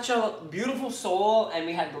she's such a beautiful soul, and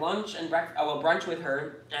we had lunch and brunch with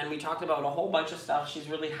her, and we talked about a whole bunch of stuff. She's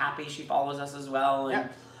really happy. She follows us as well,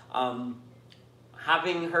 and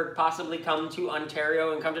having her possibly come to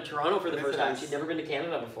Ontario and come to Toronto for the first time. She'd never been to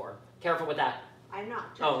Canada before. Careful with that. I'm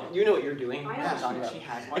not Oh, judging. you know what you're doing. I know. What I'm talking about. She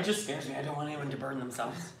has one. It just scares me. I don't want anyone to burn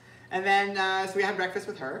themselves. And then, so we had breakfast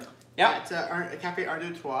with her. Yep. At Café 1,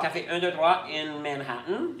 2, 3. Café 1, 2, 3 in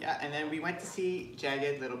Manhattan. Yeah, and then we went to see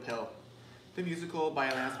Jagged Little Pill, the musical by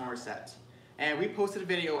Alanis Morissette. And we posted a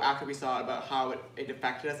video after we saw it about how it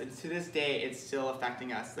affected us, and to this day, it's still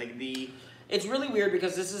affecting us. Like It's really weird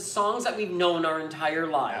because this is songs that we've known our entire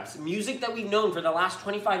lives. Yeah. Music that we've known for the last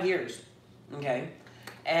 25 years. Okay?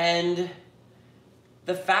 And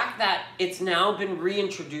the fact that it's now been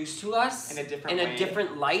reintroduced to us in a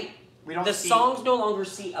different light. We don't songs no longer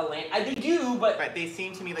see they do, but they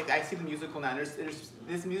seem to me like I see the musical now.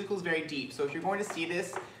 This musical is very deep. So if you're going to see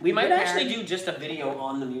this, we might actually do just a video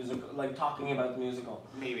on the musical, like talking about the musical.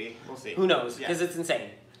 Maybe we'll see. Who knows? Because it's insane.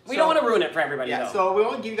 We don't want to ruin it for everybody. Yeah. Though. So we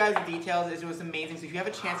won't give you guys the details. It was amazing. So if you have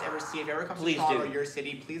a chance to ever see it, if you ever come to Toronto or your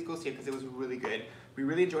city, please go see it because it was really good. We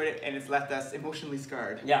really enjoyed it, and it's left us emotionally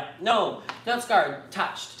scarred. Yeah. No, not scarred.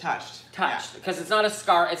 Touched. Touched. Because it's not a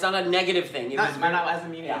scar. It's not a negative thing. Not as a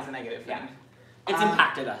meaning as a negative thing. It's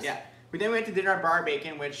impacted us. Yeah. We then went to dinner at Bar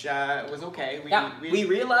Bacon, which was okay. We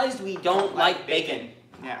realized we don't like bacon.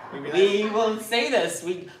 Yeah. We will say this.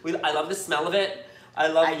 I love the smell of it.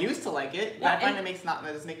 I used to like it, but I find it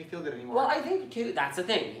doesn't make me feel good anymore. Well, I think too, that's the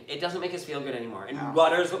thing. It doesn't make us feel good anymore. And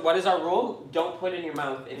what is our rule? Don't put it in your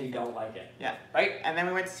mouth if you don't like it. Yeah. Right? And then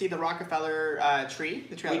we went to see the Rockefeller tree,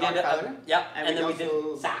 the tree on Rockefeller. And then we did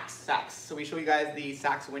Saks. Saks. So we show you guys the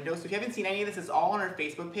Saks window. So if you haven't seen any of this, it's all on our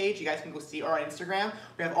Facebook page. You guys can go see, or on Instagram.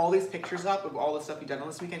 We have all these pictures up of all the stuff we've done on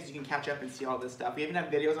this weekend, so you can catch up and see all this stuff. We even have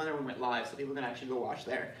videos on there when we went live, so people can actually go watch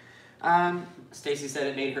there. Stacy said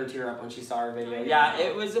it made her tear up when she saw our video. Yeah,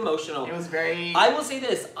 it was emotional. It was very... I will say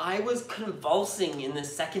this, I was convulsing in the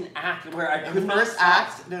second act where I could not first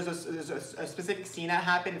act, there's a specific scene that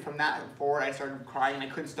happened, and from that forward I started crying and I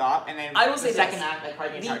couldn't stop, and then I will say the second act I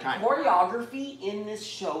cried the entire time. The choreography in this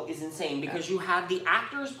show is insane because you have the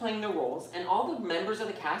actors playing their roles, and all the members of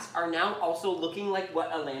the cast are now also looking like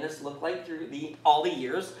what Alanis looked like through all the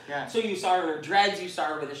years. Yeah. So you saw her in her dreads, you saw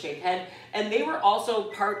her with a shaved head, and they were also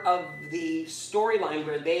part of the storyline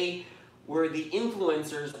where they were the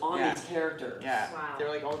influencers on these characters. Yeah, wow. They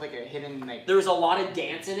were like all like a hidden There was a lot of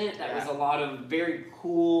dance in it. That was a lot of very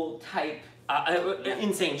cool type,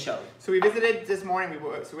 insane show. So we visited this morning.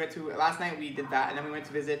 We went to last night. We did that, and then we went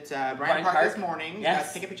to visit Bryant Park this morning.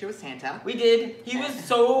 Yes. Take a picture with Santa. We did. He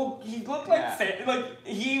looked like Santa. Like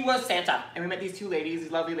he was Santa. And we met these two ladies,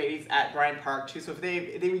 these lovely ladies at Bryant Park too. So if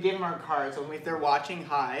we gave them our card. So if they're watching,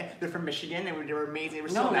 hi. They're from Michigan, and they were amazing. They were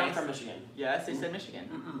so nice. Not from Michigan. Yes, they said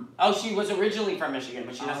Michigan. Oh, she was originally from Michigan,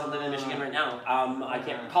 but she doesn't live in Michigan right now. I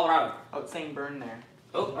can't. Colorado. Oh, it's saying burn there.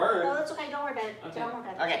 Oh, burn. Oh, that's okay. Don't worry about it. Okay. Don't worry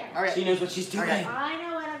about it. Okay. Okay. She knows what she's doing. Okay. I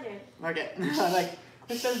know what I'm doing. Okay. Like,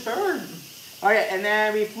 it says burn. Okay, and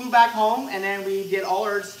then we flew back home, and then we did all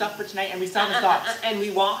our stuff for tonight, and we saw the stops. And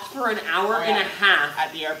we walked for an hour and a half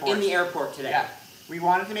at the airport. In the airport today. Yeah. We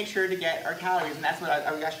wanted to make sure to get our calories, and that's what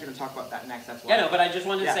I was actually going to talk about that next. That's why. Yeah, no, but I just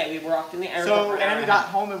wanted to say we walked in the airport. So, and then we got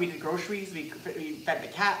home and we did groceries. We fed the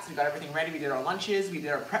cats. We got everything ready. We did our lunches. We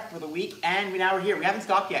did our prep for the week, and now we're here. We haven't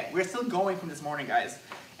stopped yet. We're still going from this morning, guys.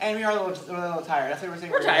 And we are a little tired. That's what we're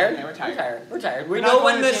saying. We're tired. We're tired. We're tired. We know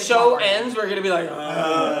when the show ends, we're gonna be like,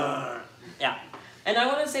 yeah. And I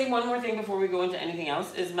want to say one more thing before we go into anything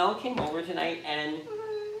else. Is Mel came over tonight and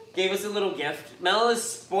gave us a little gift. Mel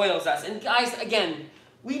spoils us. And guys, again,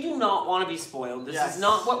 we do not want to be spoiled. This is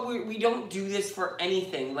not what we don't do this for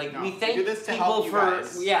anything. Like we thank do this to people help you for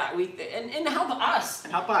guys. and help us.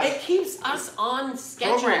 And help us. It keeps us on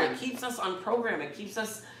schedule. Program. It keeps us on program. It keeps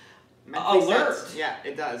us alert. Yeah,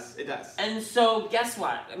 it does. It does. And so guess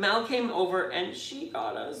what? Mel came over and she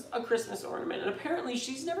got us a Christmas ornament. And apparently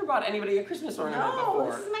she's never bought anybody a Christmas ornament before.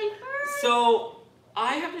 No, this is my first. So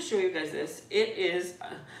I have to show you guys this. It is,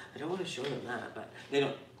 I don't want to show them that, but they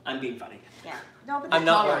don't, I'm being funny. Yeah. No, but I'm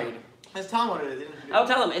not worried. Let's tell them what it is. I'll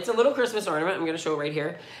tell them. It's a little Christmas ornament. I'm going to show it right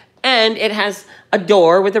here. And it has a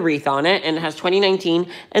door with a wreath on it. And it has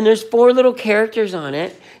 2019. And there's 4 little characters on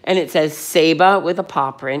it. And it says Saba with a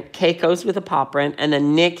paw print, Keiko's with a paw print, and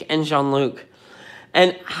then Nick and Jean-Luc.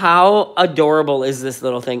 And how adorable is this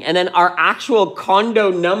little thing? And then our actual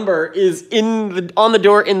condo number is on the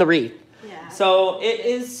door in the wreath. Yeah. So it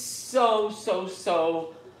is so,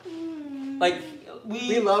 like,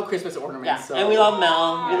 we love Christmas ornaments. yeah, so. and we love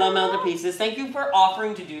Mel. We love Mel to pieces. Thank you for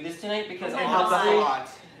offering to do this tonight because It helps us a lot.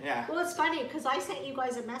 Yeah. Well, it's funny because I sent you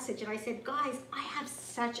guys a message and I said, guys, I have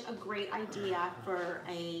such a great idea for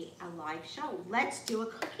a live show. Let's do a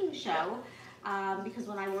cooking show. Because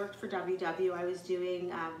when I worked for WW, I was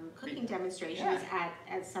doing cooking demonstrations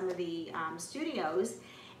at some of the studios.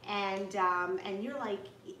 And you're like,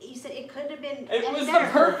 you said it couldn't have been It any was the better.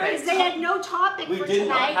 perfect. They had no topic We for did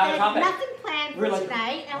not tonight. have a They topic. had nothing planned We were for like,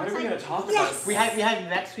 tonight. And I what was are we like, gonna talk about? yes. We had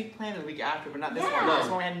next week planned and the week after, but not this one. Yeah. This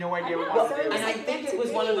one we had no idea I what know, we wanted so to it do. was And I like think meant it was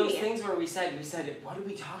to one of those be. things where we said, what do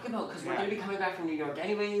we talk about? Because we're Yeah. going to be coming back from New York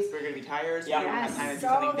anyways. We're gonna be tired. So Yeah. we don't have Yes, time to do so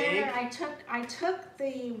something big. then I took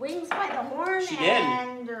the wings by the horn She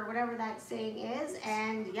did. or whatever that saying is,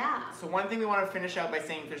 and yeah. So one thing we want to finish out by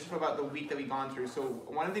saying just about the week that we've gone through. So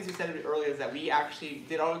one of the things we said earlier is that we actually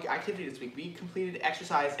did all activity this week. We completed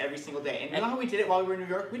exercise every single day. And you know how we did it while we were in New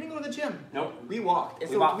York? We didn't go to the gym. Nope. We walked. And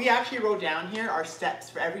We so walked. we actually wrote down here our steps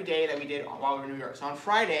for every day that we did while we were in New York. So on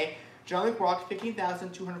Friday, Jean-Luc walked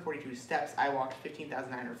 15,242 steps. I walked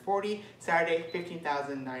 15,940. Saturday,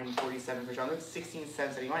 15,947 for Jean-Luc,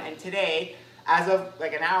 16,771. And today, as of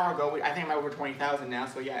like an hour ago, I think I'm over 20,000 now.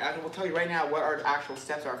 So yeah, I will tell you right now what our actual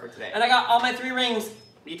steps are for today. And I got all my 3 rings.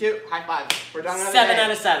 Me too. High five. We're done another 7 day.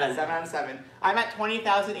 out of 7. 7 out of 7. I'm at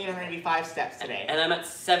 20,885 steps today. And I'm at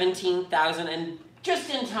 17,000 and just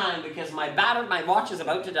in time because my watch is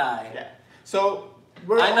about to die. Yeah. So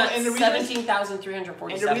we're I'm at and the reason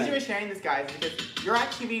 17,347. and the reason we're sharing this, guys, is because your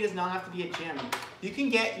activity does not have to be a gym. You can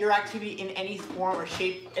get your activity in any form or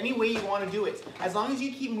shape, any way you want to do it. As long as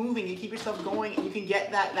you keep moving, you keep yourself going, and you can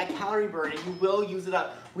get that calorie burn, and you will use it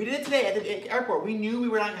up. We did it today at the airport. We knew we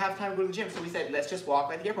were not going to have time to go to the gym, so we said, let's just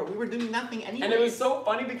walk at the airport. We were doing nothing anyway. And it was so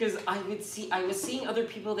funny because I was seeing other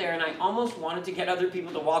people there, and I almost wanted to get other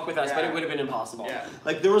people to walk with us, but it would have been impossible. Yeah.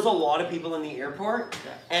 Like there was a lot of people in the airport,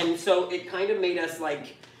 and so it kind of made us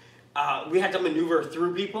like we had to maneuver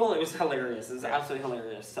through people. It was hilarious. It was absolutely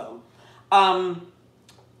hilarious. So,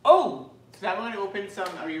 So I'm going to open some.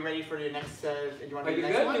 Are you ready for the next? Do you want are to you do the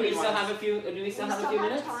next good? one? Do or we you still want- have a few? Do we still have a few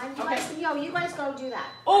minutes? Time. Okay. You guys go do that.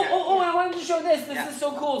 Oh! I wanted to show this. This Yeah. is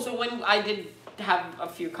so cool. So when I did have a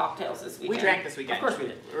few cocktails this weekend. We drank this weekend. Of course we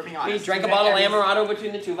did. We're being We honest. drank a drank bottle of every- Amaretto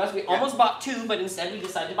between the two of us. We almost bought 2, but instead we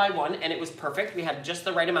decided to buy 1, and it was perfect. We had just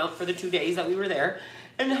the right amount for the 2 days that we were there.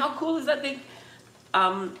 And how cool is that thing?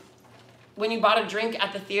 When you bought a drink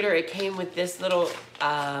at the theater, it came with this little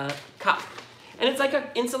cup. And it's like an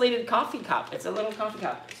insulated coffee cup. It's a little coffee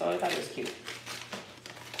cup. So I thought it was cute.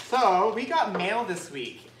 So we got mail this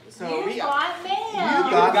week. So You we got mail.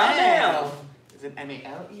 You got mail. Is it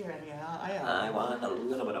M-A-L-E or M-A-L-I-L? I want a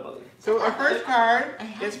little bit of both. So our first card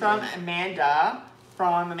is from Amanda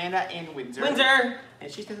in Windsor. Windsor!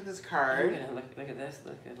 And she sent us this I'm card. gonna look at this.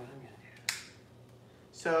 Look at what I'm gonna do.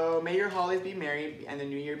 So may your holidays be merry and the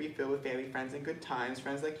new year be filled with family, friends, and good times.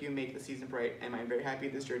 Friends like you make the season bright, and I'm very happy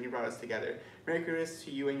this journey brought us together. Merry Christmas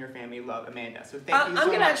to you and your family. Love, Amanda. So thank you so I'm much.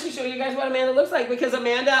 going to actually show you guys what Amanda looks like because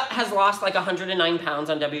Amanda has lost like 109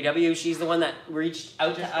 pounds on WW. She's the one that reached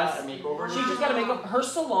out to us. A makeover. She just got a makeover. Her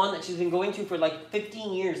salon that she's been going to for like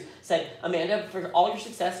 15 years said, Amanda, for all your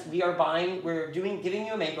success, we're giving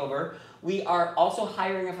you a makeover. We are also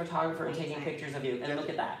hiring a photographer and taking pictures of you. And look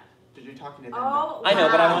at that. You're talking to them. Oh, I know,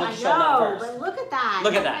 but I wow, wanted to show them first. But look at that.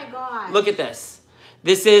 Look at Oh that. my God. Look at this.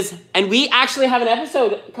 This is, and we actually have an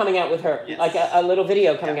episode coming out with her, Yes. like a little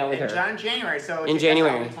video coming out with her. In January. So In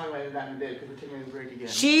January. We'll talk about that in a bit because we're taking a break again.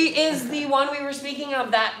 She is the one we were speaking of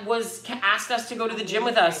that asked us to go to the gym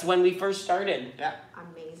with us when we first started. Yeah.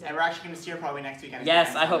 Amazing. And we're actually going to see her probably next weekend.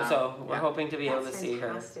 Yes, I hope so. We're Yeah. hoping to be able to That's see her.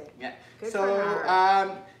 fantastic. Yeah. Good So, for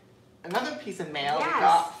her. another piece of mail we Yes.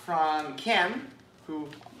 got from Kim, who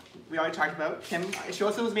we already talked about. Kim, she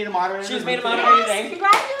also was made a moderator. She was in made a the moderator movie. today.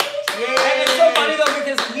 Congratulations. Yay! And it's so funny though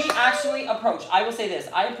because we actually approached. I will say this: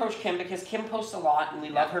 I approached Kim because Kim posts a lot, and we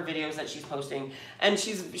love her videos that she's posting. And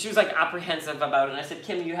she was like apprehensive about it. And I said,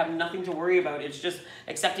 Kim, you have nothing to worry about. It's just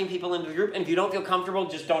accepting people into the group. And if you don't feel comfortable,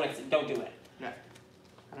 just don't do it. Yeah.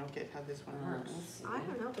 I don't get how this one works. I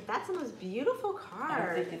don't know, but that's the most beautiful card. I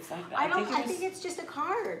don't think it's like that. I think it's just a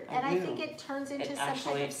card, and I think it turns into some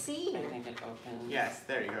type of scene. I think it opens. Yes,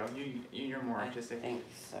 there you go. You're more I artistic. think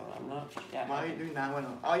so. I'm not. Yeah. Why are you doing that one?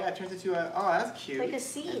 Oh yeah, it turns into a. Oh, that's cute. Like a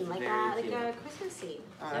scene, like a Christmas scene.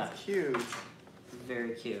 Oh, that's cute.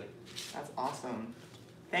 Very cute. That's awesome.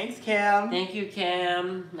 Thanks, Kim. Thank you,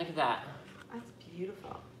 Kim. Look at that. That's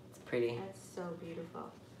beautiful. It's pretty. That's so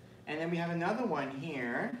beautiful. And then we have another one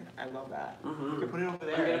here. I love that. Mm-hmm. You can put it over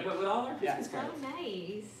there. I'm gonna put with all our Yeah. Christmas So cards.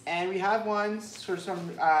 nice. And we have one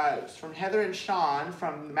from Heather and Sean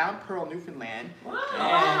from Mount Pearl, Newfoundland.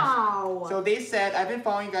 Wow. So they said, I've been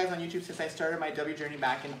following you guys on YouTube since I started my W journey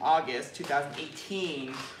back in August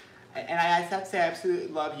 2018. And I have to say, I absolutely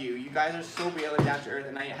love you. You guys are so real and down to earth,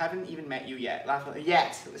 and I haven't even met you yet.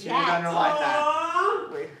 Yet. She didn't underline that.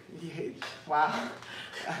 Wait. Wow.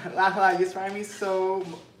 Laugh out loud.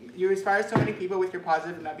 You inspire so many people with your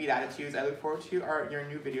positive and upbeat attitudes. I look forward to your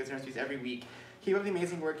new videos and recipes every week. Keep up the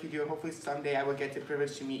amazing work you do, and hopefully someday I will get the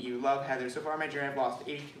privilege to meet you. Love, Heather. So far, my journey, I've lost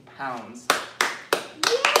 82 pounds.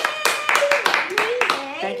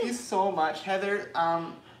 Yay! Thank you so much, Heather.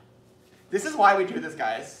 This is why we do this,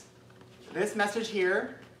 guys. This message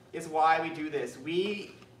here is why we do this. This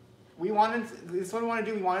is what we want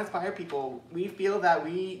to do. We want to inspire people. We feel that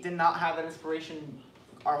we did not have that inspiration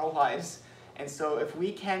our whole lives. And so if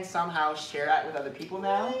we can somehow share that with other people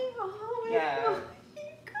now. Oh my Yeah. God. You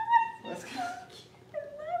guys, Let's go. I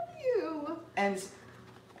love you. And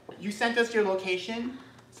you sent us your location,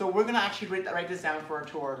 so we're going to actually write this down for our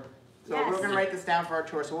tour. So Yes. we're going to write this down for our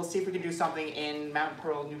tour. So we'll see if we can do something in Mount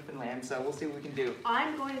Pearl, Newfoundland. So we'll see what we can do.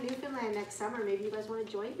 I'm going to Newfoundland next summer. Maybe you guys want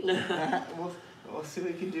to join me. We'll see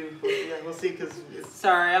what we can do. We'll see, because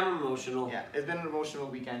Sorry, I'm emotional. yeah, it's been an emotional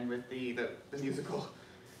weekend with the musical.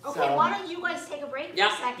 Okay, So- why don't you guys take a break for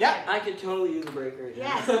Yeah. a second? Yeah. I could totally use a break right now.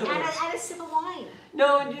 Yes, and a sip of wine.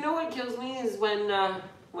 No, and you know what kills me is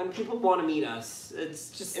when people want to meet us. It's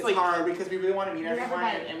just It's like hard because we really want to meet Meet everyone,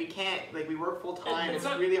 everybody. and we can't. Like, we work full time. And It's it's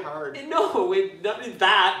not- really hard. No, not only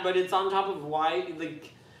that, but it's on top of why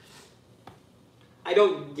like I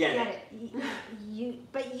don't get it.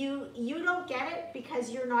 But you don't get it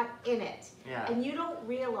because you're not in it, Yeah. and you don't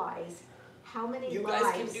realize how many You lives.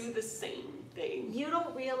 guys can do the same thing. You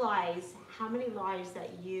don't realize how many lives that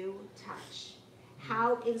you touch,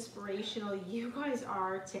 how inspirational you guys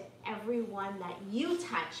are to everyone that you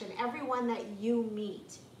touch and everyone that you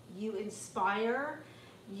meet. You inspire.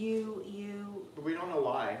 But we don't know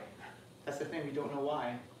why. That's the thing. We don't know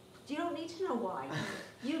why. You don't need to know why.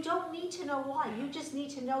 You don't need to know why. You just need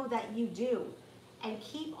to know that you do, and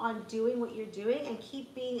keep on doing what you're doing, and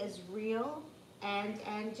keep being as real, and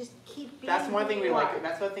just keep being. That's one who thing we you like. are.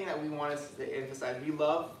 That's one thing that we want to emphasize. We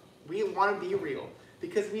want to be real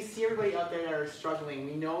because we see everybody out there that are struggling.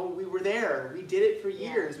 We know we were there. We did it for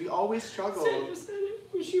years. We always struggled. Sandra said it.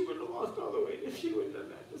 Wish she would have lost all the weight if she wouldn't have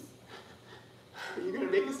met us. You're gonna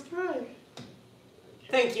make us cry.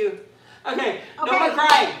 Thank you. Okay, no Okay. more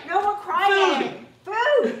crying. No more crying.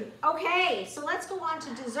 Food. Okay, so let's go on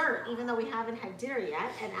to dessert, even though we haven't had dinner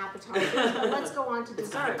yet and appetizers. But let's go on to It's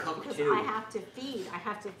gotta dessert cook because too. I have to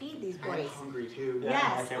feed these I'm boys. hungry too. Yeah,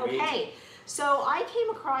 I Yes. can't wait. Okay. So I came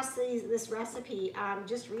across this recipe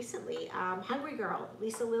just recently. Hungry Girl,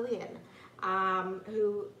 Lisa Lillian,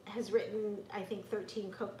 who has written, I think,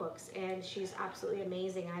 13 cookbooks, and she's absolutely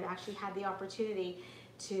amazing. I've actually had the opportunity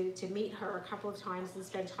to meet her a couple of times and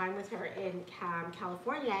spend time with her in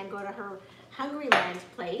California and go to her Hungryland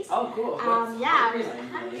place. Oh, cool. Yeah, Hungryland, it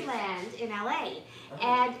was Hungryland in LA. Oh.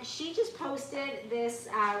 And she just posted this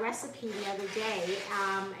recipe the other day.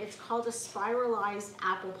 It's called a spiralized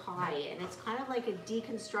apple pie, and it's kind of like a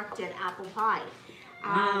deconstructed apple pie.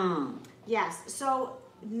 Yes, so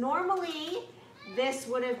normally this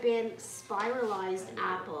would have been spiralized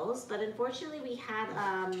apples, but unfortunately we had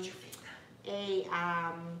a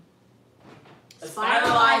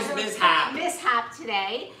spiralized mishap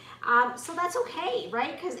today. So that's okay,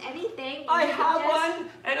 right? Because anything. I you have just- one,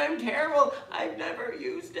 and I'm terrible. I've never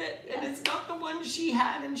used it, and it's not the one she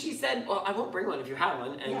had. And she said, "Well, I won't bring one if you have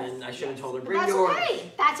one." And then I should have told her, But "Bring that's yours."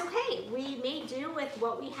 okay. That's okay. We made do with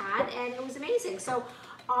what we had, and it was amazing. So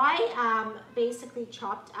I basically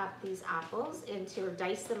chopped up these apples or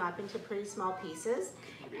diced them up into pretty small pieces.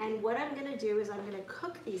 And what I'm going to do is I'm going to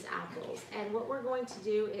cook these apples. And what we're going to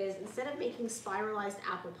do is, instead of making spiralized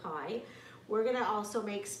apple pie, We're gonna also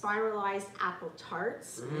make spiralized apple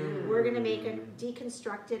tarts. We're gonna make a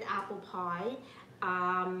deconstructed apple pie,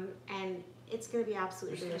 and it's gonna be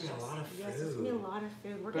absolutely delicious. Gonna be a lot of food. Yes, it's gonna be a lot of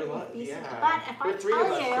food. We're gonna be feasting. yeah. But if I three of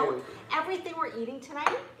us tell you, too. everything we're eating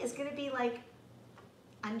tonight is gonna be like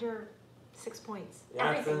under 6 points.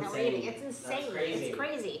 That's Everything that we're insane. eating, it's insane. That's crazy. It's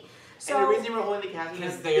crazy. So, and the reason we're holding the cash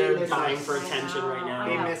Because is they're miss dying us. for attention right now.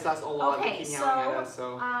 They miss us a lot. Okay, They keep so, yelling at us,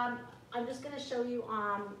 so. I'm just gonna show you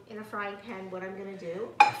in a frying pan what I'm gonna do.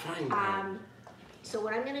 Frying pan. So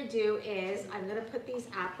what I'm gonna do is I'm gonna put these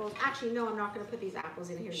apples. Actually, no, I'm not gonna put these apples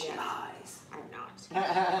in here She yet. lies. I'm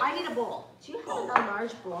not. I need a bowl. Do you have a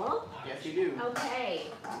large bowl? Yes, you do. Okay.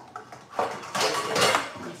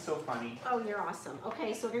 He's so funny. Oh, you're awesome.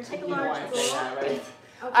 Okay, so we're gonna take a You know large I bowl. say that, right?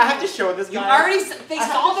 Okay. I have to show this guy. You already they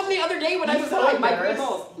saw them the other day when I He's was so like my embarrassed.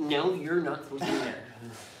 bowls. No, you're not supposed to be there.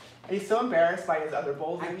 He's so embarrassed by his other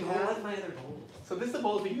bowls I that we don't have. like my other bowls. So this is the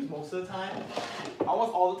bowls we use most of the time.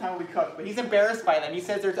 Almost all the time we cook. But he's embarrassed by them. He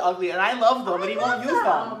says they're ugly, and I love them, but he won't use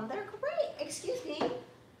them. They're great. Excuse me.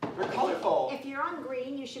 They're colorful. If you're on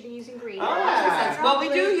green, you should be using green. Oh, If you're well, on we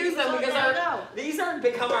blue, do use them so because there you go. these are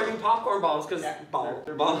become our new popcorn balls because Yeah, balls.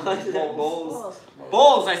 they're Bowls. Bowls.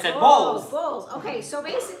 Bowls. I said bowls. Bowls. Okay, so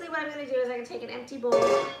basically what I'm going to do is I'm going to take an empty bowl.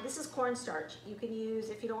 This is cornstarch. You can use,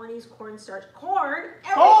 if you don't want to use cornstarch, corn.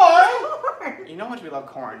 Corn! You know how much we love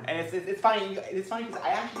corn, and it's funny. It's funny because I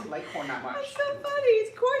actually like corn that much. It's so funny.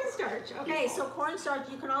 It's cornstarch. Okay, so cornstarch.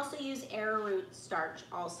 You can also use arrowroot starch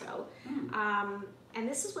also. And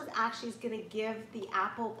this is what actually is going to give the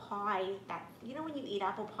apple pie that, you know when you eat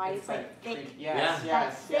apple pie, it's like thick. Yes, That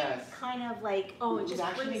yes, thick yes. kind of like, oh, it We've just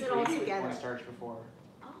actually brings made it all gravy with together. cornstarch before.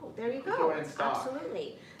 Oh, there you Throw go. it in stock.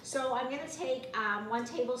 Absolutely. So I'm going to take 1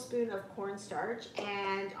 tablespoon of cornstarch,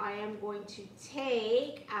 and I am going to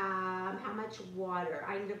take how much water?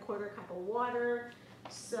 I need a 1/4 cup of water.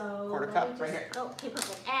 So Quarter let cup, me just, right here. Oh, okay,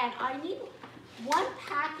 perfect. And I need 1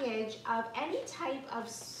 package of any type of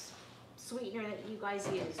sweetener that you guys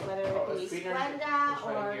use, whether it be sweetener Splenda is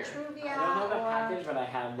right or here. Truvia I don't know the or. package, but I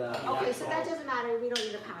have the. Okay, so that doesn't matter. We don't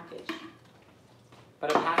need a package.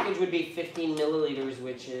 But a package would be 15 milliliters,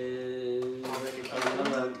 which is.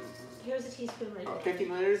 Here's a teaspoon right here. 50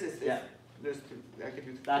 milliliters is Yeah. There's I could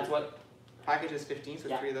do. That's what. Package is 15, so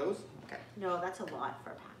Yeah. 3 of those. Okay. No, that's a lot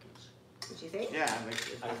for a package. Would you think? Yeah,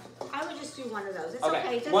 like. I would just do 1 of those. It's Okay,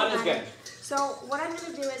 okay. It doesn't one is matter. good. So what I'm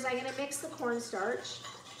going to do is I'm going to mix the cornstarch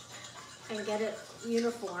and get it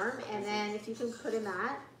uniform. And then if you can put in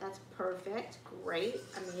that, that's perfect. Great.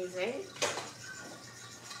 Amazing.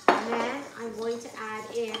 And then I'm going to add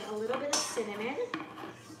in a little bit of cinnamon.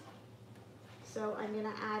 So I'm going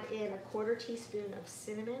to add in a 1/4 teaspoon of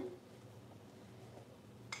cinnamon.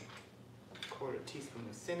 1/4 teaspoon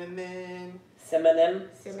of cinnamon. Cinnamon.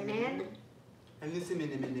 Cinnamon. And the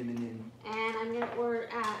cinnamon. And I'm going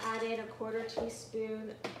to add in a 1/4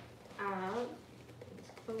 teaspoon of, let's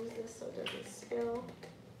close this so it doesn't spill.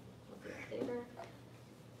 I'll do it later.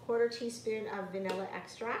 1/4 teaspoon of vanilla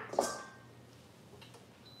extract.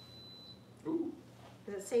 Ooh.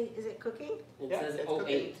 Does it say, is it cooking? It Yeah, says it's 08.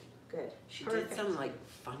 cooking. Good. She Perfect. did some like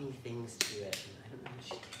funny things to it. I don't know what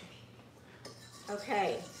she did.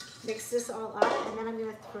 Okay, mix this all up, and then I'm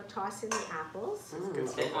going to toss in the apples. good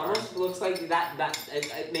so It far. almost looks like that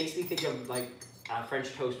it makes me think of like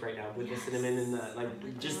French toast right now with the cinnamon and the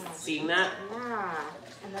like just God. seeing that. Yeah,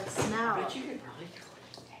 and that I smell. bet you could probably throw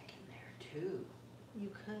a stick in there too. You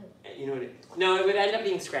could. You know what? No, it would end up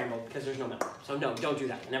being scrambled because there's no milk. So no, don't do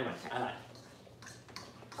that. Never mind. I lied.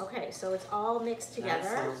 Okay, so it's all mixed That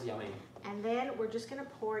together. sounds yummy. And then we're just going to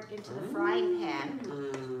pour it into the frying pan.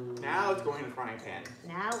 Mm. Now it's going in the frying pan.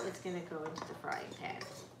 Now it's going to go into the frying pan.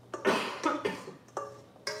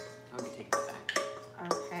 Let me take this back.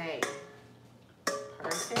 Okay.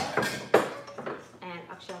 Perfect. And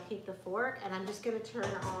actually I'll keep the fork, and I'm just going to turn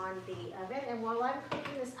on the oven. And while I'm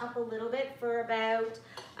cooking this up a little bit for about,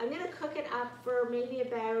 I'm going to cook it up for maybe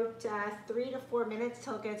about 3 to 4 minutes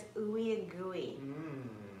till it gets ooey and gooey.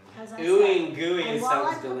 As I said. Ooey and gooey And while I'm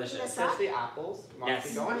sounds cooking delicious. this up- Especially apples. Yes.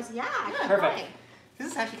 Keep going. Yeah, Perfect. fine.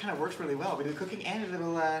 This actually kind of works really well. We do cooking and a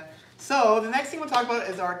little. So the next thing we'll talk about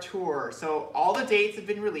is our tour. So all the dates have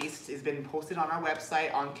been released. It's been posted on our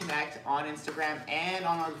website, on Connect, on Instagram, and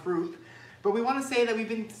on our group. But we want to say that we've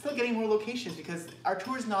been still getting more locations because our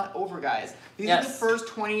tour is not over, guys. These are the first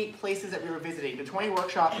 20 places that we were visiting, the 20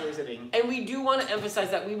 workshops we were visiting. And we do want to emphasize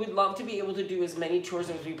that we would love to be able to do as many tours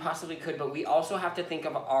as we possibly could, but we also have to think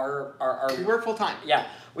of our We work full time. Yeah,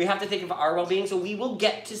 we have to think of our well-being, so we will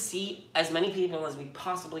get to see as many people as we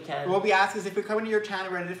possibly can. What we ask is if we're coming to your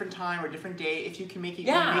channel at a different time or a different day, if you can make it,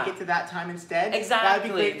 make it to that time instead.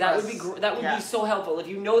 Exactly. That would be great. That would be so helpful. If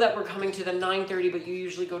you know that we're coming to the 9:30, but you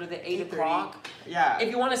usually go to the 8 o'clock. Yeah. If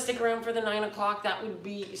you want to stick around for the 9 o'clock, that would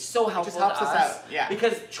be so helpful. It just helps us out. Yeah.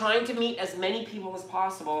 Because trying to meet as many people as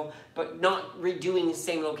possible, but not redoing the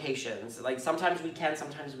same locations. Like sometimes we can,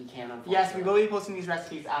 sometimes we can't. Yes, we will be posting these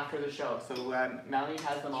recipes after the show. So Melanie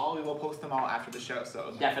has them all. We will post them all after the show.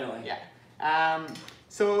 So definitely. Yeah.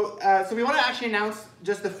 So we want to actually announce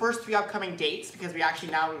just the first 3 upcoming dates because we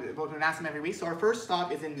actually now will announce them every week. So our first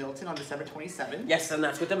stop is in Milton on December 27th. Yes, and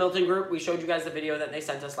that's with the Milton group. We showed you guys the video that they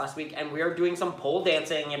sent us last week, and we are doing some pole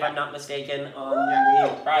dancing, if I'm not mistaken,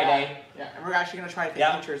 on Friday. Yeah, and we're actually going to try to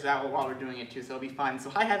take pictures out while we're doing it too, so it'll be fun. So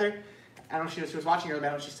hi, Heather. I don't know if she was watching earlier, I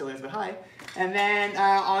don't know if she still is, but hi. And then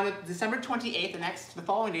on December 28th, the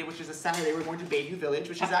following day, which is a Saturday, we're going to Bayview Village,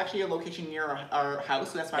 which is actually a location near our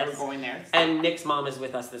house, so that's why we're going there. And Nick's mom is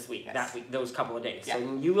with us this week, those couple of days. So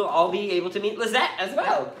you will all be able to meet Lizette as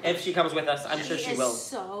well. If she comes with us, I'm sure she will. She is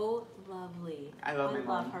so lovely. I love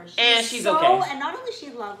her. She's okay. And not only is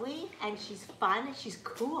she lovely, and she's fun, she's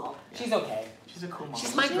cool. She's okay. She's a cool mom.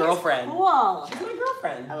 She's my girlfriend. Cool. She's my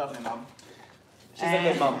girlfriend. I love my mom. She's a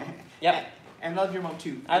good mom. Yep. And love your mom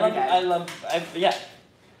too. Yeah.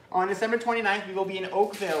 On December 29th, we will be in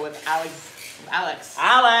Oakville with Alex.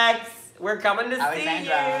 We're coming to see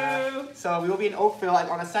you. So we will be in Oakville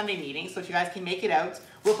on a Sunday meeting. So if you guys can make it out,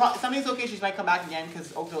 some of these locations might come back again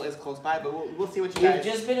because Oakville is close by. But we'll see what you guys.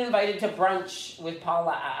 We've just been invited to brunch with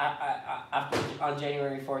Paula on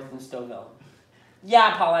January 4th in Stouffville.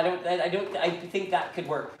 Yeah, Paula, I think that could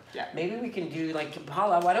work. Yeah. Maybe we can do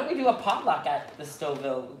Paula, why don't we do a potluck at the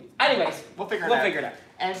Stouffville? Anyways, we'll figure it out.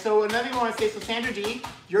 And so another thing I want to say, so Sandra D,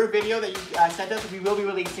 your video that you sent us, we will be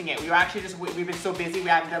releasing it. We were actually we've been so busy, we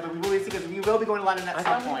haven't done, but we will release it because we will be going to London at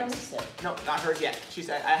some point. No, not hers yet. She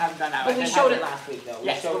said, I haven't done that. But we showed it last week though.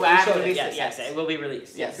 Yes, we showed it. Yes, it will be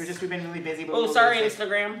released. Yes, we've been really busy. But sorry,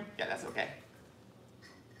 Instagram. Yeah, that's okay.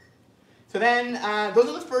 So then, those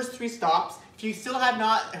are the first 3 stops. If you still have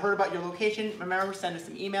not heard about your location, remember, send us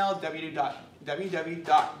an email,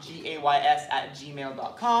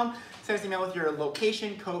 www.gays@gmail.com. Send us an email with your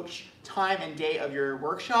location, coach, time, and day of your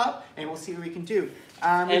workshop, and we'll see what we can do.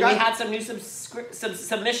 We had some new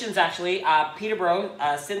submissions, actually. Peterborough,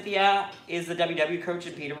 Cynthia is the WW coach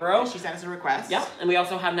in Peterborough. She sent us a request. Yeah, and we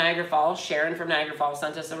also have Niagara Falls. Sharon from Niagara Falls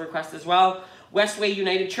sent us a request as well. Westway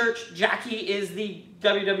United Church, Jackie is the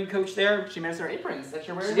WW coach there. She made us her aprons that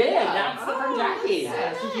you're wearing. She did. That's from Jackie.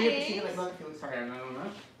 Yeah, sorry, I don't know.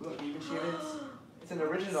 Look, even she is. It's an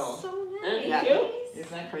original. So nice. Yeah.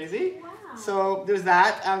 Isn't that crazy? Wow. So there's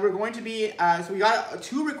that. We're going to be. So we got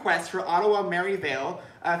 2 requests for Ottawa Maryvale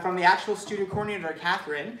from the actual studio coordinator,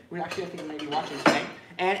 Catherine. We actually, I think, might be watching tonight.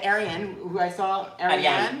 And Ariane, who I saw.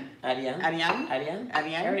 Ariane. I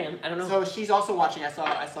don't know. So she's also watching. I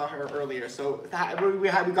saw her earlier. So we got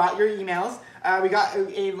your emails. We got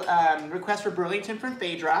a request for Burlington from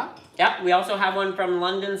Phaedra. Yep. We also have one from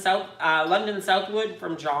London Southwood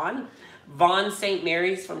from John. Vaughan St.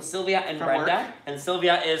 Mary's from Sylvia and Brenda. Work. And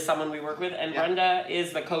Sylvia is someone we work with, and Brenda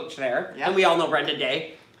is the coach there. Yep. And we all know Brenda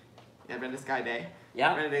Day. Yeah, Brenda Sky Day.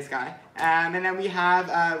 Yeah. Brenda Day Sky. And then we have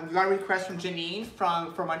we got a request from Janine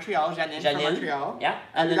from Montreal. Janine from Montreal. Yeah.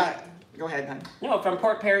 And we got. Go ahead, hon. No, from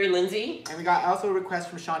Port Perry, Lindsay. And we got also a request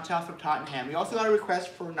from Chantel from Tottenham. We also got a request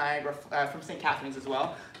for Niagara from St. Catharines as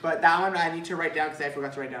well. But that one I need to write down because I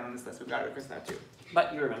forgot to write down on this list. We got a request that too.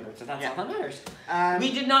 But you remember, so that's all that matters.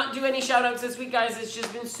 We did not do any shout-outs this week, guys. It's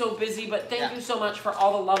just been so busy, but thank you so much for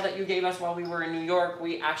all the love that you gave us while we were in New York.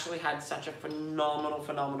 We actually had such a phenomenal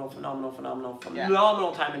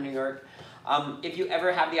time in New York. If you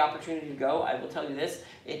ever have the opportunity to go, I will tell you this,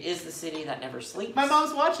 it is the city that never sleeps. My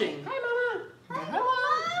mom's watching. Hi, Mama. Hi,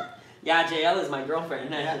 Mama. Yeah, JL is my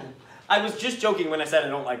girlfriend. Yeah. I was just joking when I said I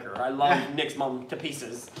don't like her. I love Nick's mom to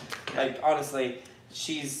pieces. Like, honestly,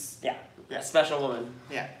 she's, a special woman.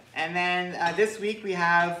 Yeah. And then this week we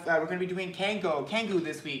have, we're going to be doing Kangoo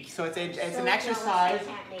this week. So it's an exercise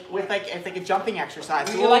with it's like a jumping exercise.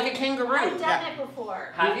 You like a kangaroo? I've done it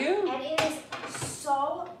before. Have you? And it is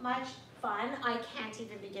so much fun. I can't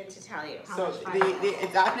even begin to tell you how much fun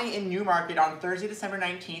it's happening in Newmarket on Thursday, December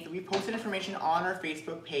 19th. We posted information on our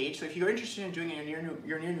Facebook page. So if you're interested in doing it,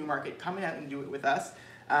 you're near Newmarket, come out and do it with us.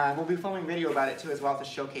 we'll be filming video about it too as well to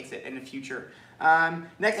showcase it in the future.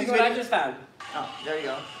 Next week's what video. I just found. Oh, there you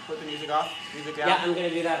go. Put the music off. Music down. Yeah, I'm gonna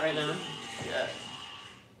do that right now. Yeah.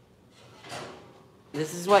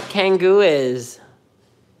 This is what Kangoo is.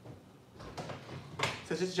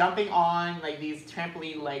 So it's just jumping on like these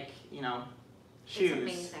trampoline like, you know, shoes. It's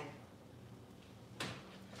amazing.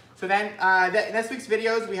 So then, next week's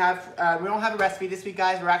videos, we don't have a recipe this week,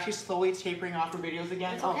 guys. We're actually slowly tapering off our videos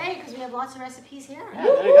again. It's okay, because we have lots of recipes here. Yeah,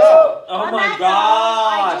 there you go. Oh On my that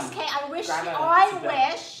god! note, I just can't, I wish Grab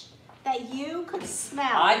that you could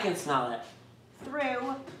smell I can smell it.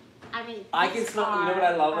 through, I mean, I can these smell. You know what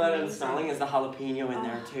I love about it and amazing. smelling is the jalapeno in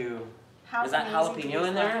there Oh. too. How Is that amazing do jalapeno these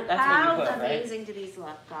in there? look? That's what you How put, right? amazing do these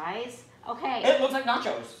look, guys? Okay, It looks like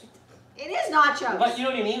nachos. it is nachos. But you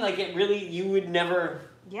know what I mean? Like it really, you would never.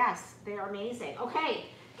 Yes, they are amazing. Okay,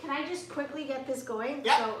 can I just quickly get this going?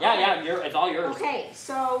 Yeah. So, Yeah, okay. yeah. It's all yours. Okay,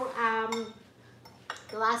 so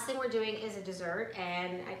the last thing we're doing is a dessert,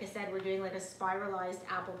 and like I said, we're doing like a spiralized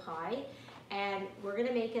apple pie, and we're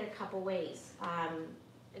gonna make it a couple ways.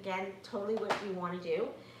 Again, totally what you want to do.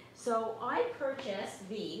 So I purchased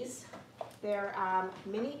these. They're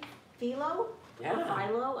mini phyllo. Yeah.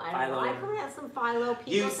 Phyllo. I don't know. I pronounce them phyllo.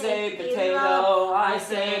 People You say phyllo. potato, I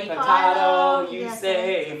say potato. You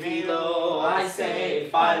say phyllo, I say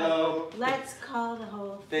phyllo. Let's call the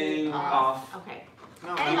whole Thing off. Okay.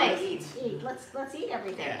 No, Anyways, let's eat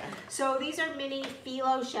everything. Yeah. So these are mini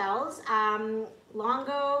phyllo shells.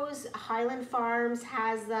 Longo's, Highland Farms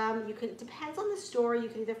has them. You can, depends on the store. You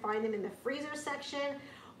can either find them in the freezer section,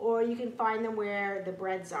 or you can find them where the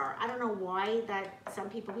breads are. I don't know why that some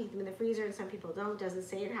people eat them in the freezer and some people don't. Doesn't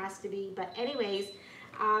say it has to be. But anyways,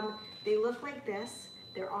 they look like this.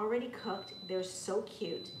 They're already cooked. They're so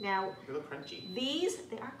cute. Now, They look crunchy.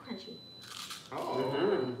 they are crunchy.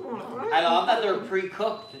 Oh. I love that they're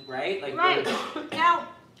pre-cooked, right? Like Right. they're- Now,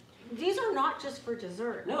 these are not just for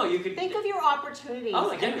dessert. No, you could Think of your opportunities. Oh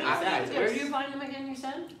my goodness, And yeah. these are Where do you find them again, you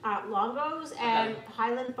said? Longo's and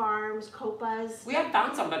Highland Farms, Copas. We have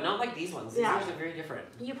found some, but not like these ones. These Yeah. ones are very different.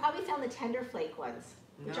 You probably found the tender flake ones,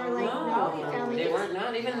 which are No. like, no, you found They these? weren't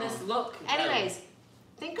not even this look. Anyways,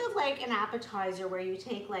 think of like an appetizer where you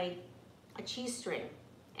take like a cheese string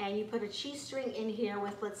and you put a cheese string in here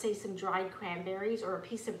with, let's say, some dried cranberries or a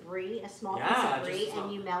piece of brie, a small piece Yeah, of brie, just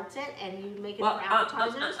and you melt it and you make it Well, for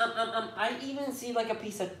appetizers. I even see like a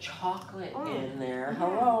piece of chocolate Mm. in there. Mm.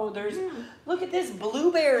 Hello, there's look at this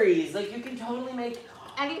blueberries. Like you can totally make.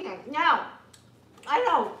 Anything. Now, I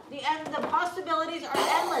know, the possibilities are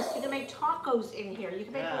endless. You can make tacos in here. You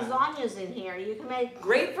can make lasagnas in here. You can make...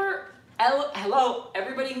 Great for hello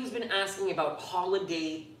everybody who's been asking about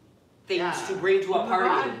holiday things to bring to a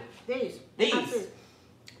party. These. These. You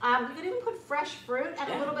can even put fresh fruit and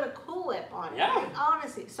a little bit of Cool Whip on it. Yeah.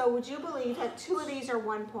 Honestly. So would you believe that 2 of these are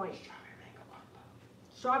 1 point?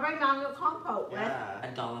 Strawberry mango compote with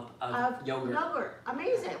A dollop of yogurt.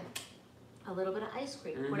 Amazing. A little bit of ice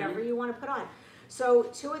cream, Mhm. whatever you want to put on. So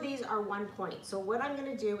 2 of these are 1 point. So what I'm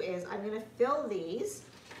going to do is I'm going to fill these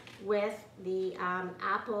with the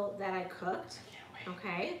apple that I cooked.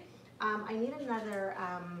 Okay. I need another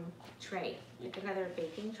tray, like another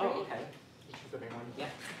baking tray. Oh, okay. The big one. Yeah.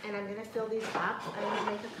 And I'm going to fill these up. I'm going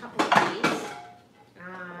to make a couple of these.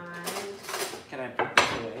 And Can I put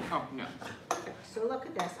this away? Oh, no. so look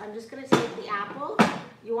at this. I'm just going to take the apple.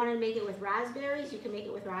 You want to make it with raspberries, you can make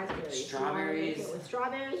it with raspberries. You want to make it with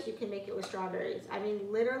strawberries, you can make it with strawberries. I mean,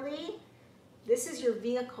 literally, this is your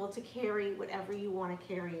vehicle to carry whatever you want to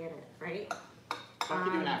carry in it, right? So I'll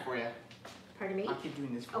keep doing that for you. Pardon me? I'll keep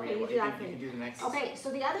doing this for Okay, you. you do that for You me. can do the next. Okay,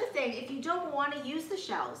 so the other thing, if you don't want to use the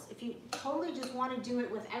shells, if you totally just want to do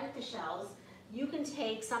it without the shells, you can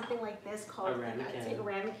take something like this called A ramekin. take a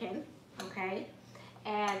ramekin, okay?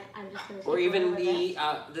 And I'm just going to Or even the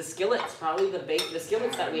skillets, probably the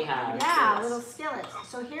skillets that we have. yeah, little skillets.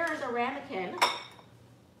 So here is a ramekin.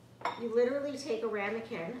 You literally take a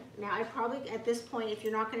ramekin. Now I probably, at this point, if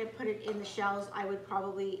you're not going to put it in the shells, I would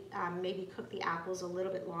probably maybe cook the apples a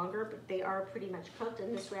little bit longer, but they are pretty much cooked,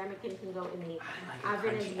 and this ramekin can go in the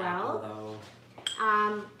oven as well.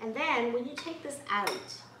 And then when you take this out,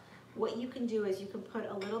 what you can do is you can put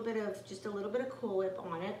a little bit of, just a little bit of Cool Whip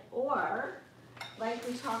on it, or like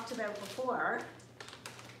we talked about before,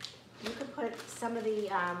 you could put some of the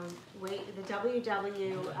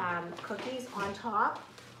WW cookies on top,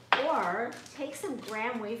 or take some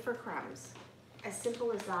graham wafer crumbs. As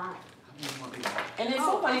simple as that. And it's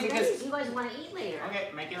so funny because you guys want to eat later. Okay,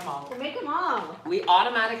 making them all. We'll make them all. we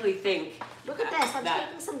automatically think, Look at this. I'm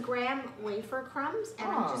taking some graham wafer crumbs and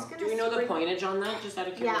I'm just gonna. Do we know the pointage on that? Just out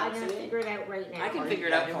of Yeah, curiosity. I'm gonna figure it out right now. I can figure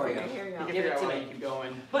it out for you. Here you go. Give it to me. Keep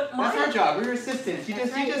going. But that's our job. We're assistants. You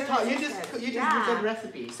just Yeah. said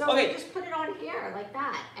recipe. So we just put it on here like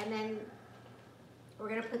that, and then we're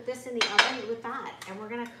gonna put this in the oven with that, and we're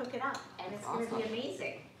gonna cook it up, and it's gonna be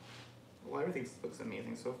amazing. Well, everything looks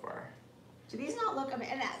amazing so far. Do these not look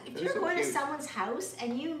amazing? And if They're you're so going cute. to someone's house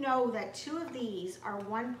and you know that 2 of these are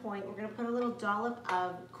 1 point, we're gonna put a little dollop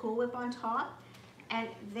of Cool Whip on top, and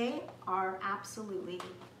they are absolutely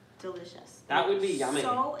delicious. That would be yummy.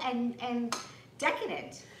 So and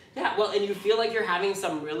decadent. Yeah, well, and you feel like you're having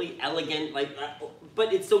some really elegant, like,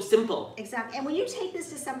 but it's so simple. Exactly. And when you take this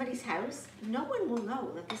to somebody's house, no one will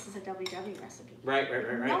know that this is a WW recipe. Right.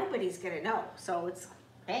 Nobody's gonna know. So it's,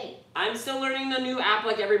 hey. I'm still learning the new app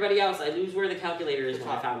like everybody else. I lose where the calculator is when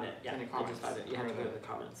I found it. Yeah, in the I just comments. found it. You have to go to the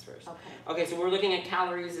comments first. Okay. Okay, so we're looking at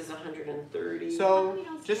calories is 130. So,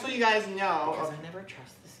 just so you guys know. Because I never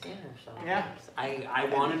trust the scanner, so. Yeah. I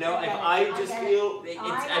want to know if I just feel,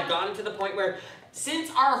 I've gotten to the point where,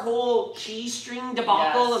 since our whole cheese string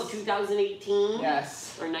debacle of 2018.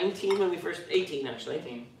 Yes. Or 19 when we first, 18 actually.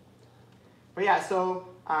 18. But yeah, so,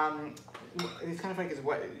 it's kind of funny because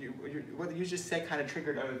what you just said kind of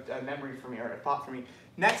triggered a memory for me, or a thought for me.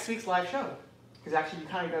 Next week's live show, because actually you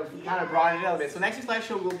kind of brought it in a little bit. So next week's live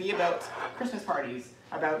show will be about Christmas parties,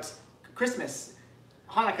 about Christmas,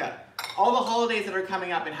 Hanukkah, all the holidays that are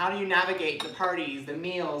coming up, and how do you navigate the parties, the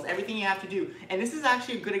meals, everything you have to do. And this is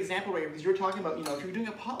actually a good example right here, because you're talking about, you know, if you're doing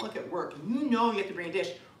a potluck at work, you know you have to bring a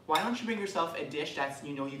dish. Why don't you bring yourself a dish that's,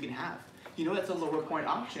 you know, you can have? You know, that's a lower point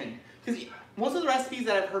option. Because most of the recipes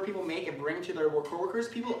that I've heard people make and bring to their coworkers,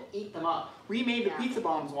 people eat them up. We made the pizza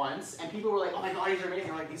bombs once, and people were like, "Oh my god, these are amazing!"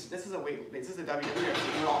 I'm like, "This is a WW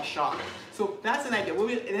recipe." We're all shocked. So that's an idea.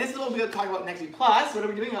 And this is what we'll talk about next week. Plus, what are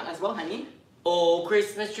we doing as well, honey? Oh,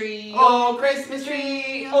 Christmas tree. Oh, Christmas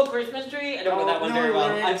tree. Oh, Christmas tree. I don't know that one very well.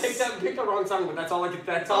 I lyrics. picked the wrong song, but that's all I can.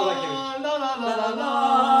 That's all I can. La la la la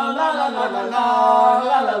la la la la la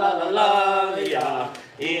la la la la la.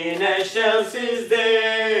 In excelsis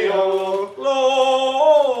Deo.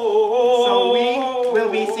 So we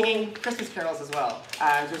will be singing Christmas carols as well.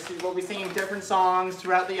 We'll be singing different songs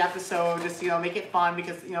throughout the episode, just, you know, make it fun,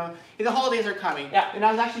 because, you know, the holidays are coming. Yeah. And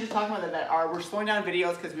I was actually just talking about that we're slowing down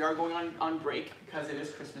videos because we are going on break because it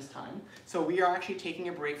is Christmas time. So we are actually taking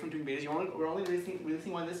a break from doing videos. We're only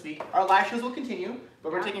releasing one this week. Our live shows will continue,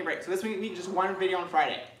 but we're taking a break. So this week just one video on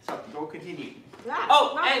Friday. So we'll continue. Yeah.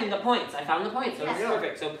 Oh, and the points. I found the points. So this is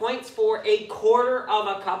perfect. So points for a quarter of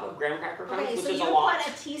a cup of graham cracker crumbs, Okay, which so is you a lot. put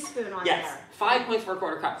a teaspoon on Yes, there. 5 points for a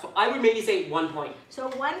quarter cup. So I would maybe say 1 point. So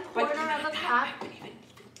 1/4 of a cup. I wouldn't even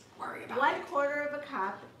worry about 1/4 of a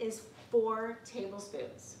cup is 4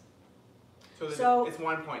 tablespoons. So it's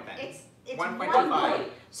 1 point then. It's 1.25.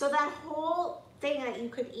 point. So that whole thing that you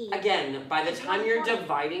could eat. Again, by the It's time 1 you're point.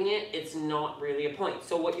 dividing it, it's not really a point.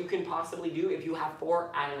 So what you can possibly do, if you have 4,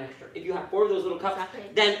 add an extra. If you have 4 of those little cups, Exactly.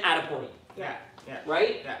 then add a point. Yeah.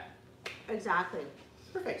 Right? Yeah. Exactly.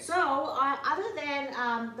 Perfect. So, other than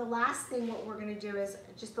the last thing, what we're gonna do is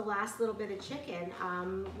just the last little bit of chicken.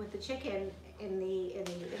 With the chicken in the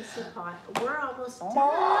Instant Pot, we're almost done.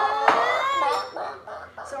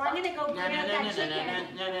 So I'm gonna go put out that chicken.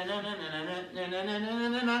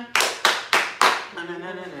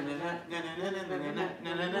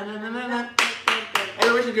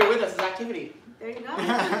 Everyone should do it with us. It's an activity. There you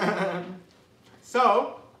go.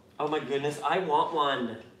 So, Oh my goodness, I want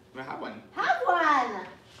one. I have one. Have one.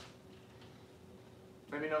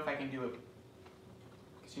 Let me know if I can do it.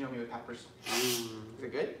 Because you know me with peppers. Is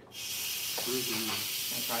it good? Can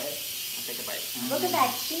I try it? I'll take a bite. Look at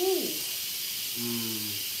that cheese.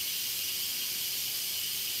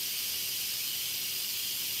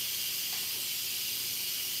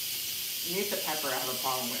 You need the pepper I have a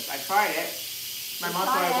problem with. I tried it. My You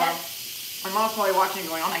mom's tried probably watching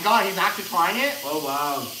going, "Oh my god, he's actually trying it?" Oh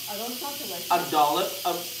wow. Are those not delicious? A dollop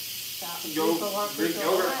of Greek Greek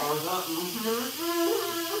yogurt.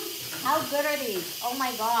 How good are these? Oh my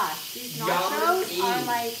gosh. These nachos are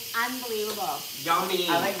like unbelievable. Yummy.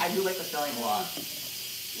 I do like the filling a lot.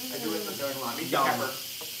 I do like the filling a lot. Me too, Yum. pepper.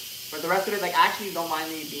 But the rest of it, like, I actually don't mind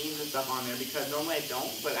the beans and stuff on there because normally I don't,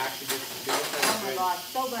 but actually this is Oh my good. god,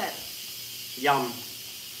 so good. Yum.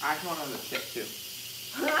 I actually want another chip too.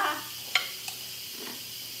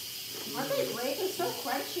 Aren't they great? They're so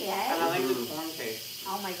crunchy, And I eh? like the corn taste.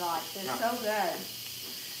 Oh my gosh, they're Yeah. so good.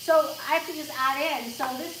 So I have to just add in, so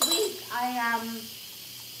this week I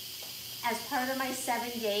as part of my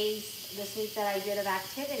 7 days this week that I did of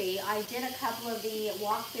activity, I did a couple of the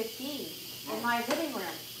Walk 15 in my living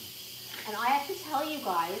room. And I have to tell you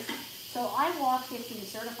guys, So I'm Walk 15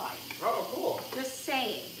 certified. Oh, cool. Just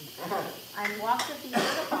saying. I'm Walk 15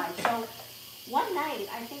 certified. So one night,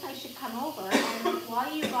 I think I should come over and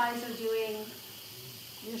while you guys are doing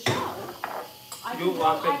your show, I Do can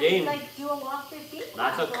Walk 15. like do a Walk 15.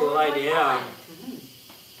 That's a class cool all the idea. time.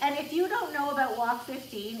 And if you don't know about Walk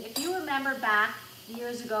 15, if you remember back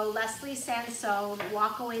years ago, Leslie Sansone,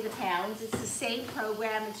 Walk Away the Pounds, it's the same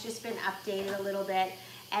program, it's just been updated a little bit.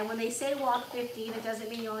 And when they say Walk 15, it doesn't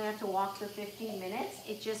mean you only have to walk for 15 minutes.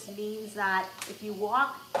 It just means that if you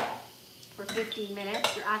walk for 15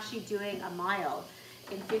 minutes, you're actually doing a mile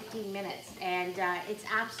in 15 minutes. And it's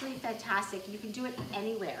absolutely fantastic. You can do it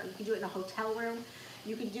anywhere. You can do it in a hotel room.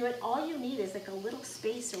 You can do it, all you need is like a little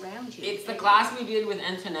space around you. It's the class we did with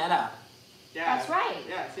Antonetta. Yeah. That's right.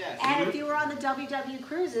 Yes, yes. And if you were on the WW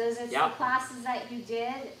cruises, it's Yep. the classes that you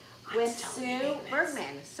did with Sue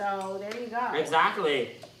Bergman. So there you go.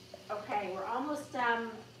 Exactly. Okay, we're almost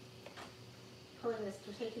pulling this,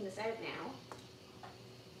 we're taking this out now.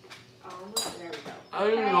 Almost, there we go. I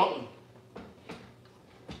didn't know.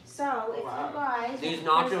 So if you guys. These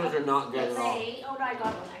nachos are not good at all. Oh no, I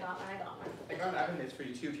got one. I got an oven mitts for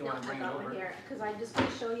you too if you want to bring it I got one over. here, because I'm just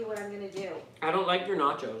going to show you what I'm going to do. I don't like your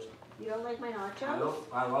nachos. You don't like my nachos?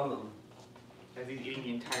 I love them. As he's eating the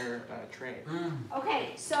entire tray. Okay,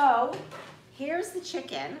 so here's the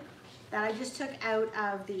chicken that I just took out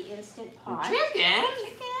of the Instant Pot. Chicken?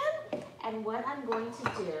 And what I'm going to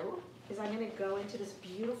do is I'm going to go into this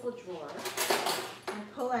beautiful drawer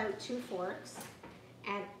and pull out 2 forks.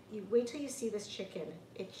 And you wait till you see this chicken.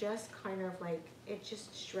 It just kind of like, it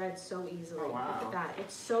just shreds so easily. Oh, wow. Look at that.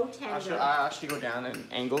 It's so tender. I'll actually go down and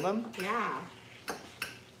angle them. Yeah.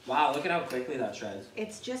 Wow, look at how quickly that shreds.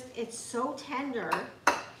 It's so tender.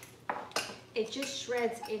 It just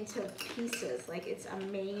shreds into pieces. Like, it's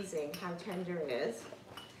amazing how tender it is.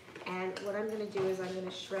 And what I'm gonna do is I'm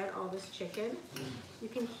gonna shred all this chicken. You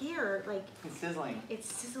can hear, like, It's sizzling.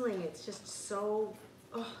 it's sizzling. It's just so,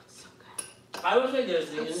 oh, it's so good. I would say this,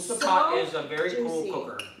 the It's Instant Pot so is a very cool juicy.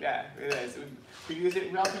 cooker. Yeah, it is. We use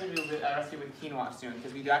it. We're also gonna do a recipe with quinoa soon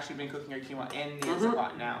because we've actually been cooking our quinoa in the Instant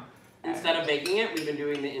Pot now. Instead of baking it, we've been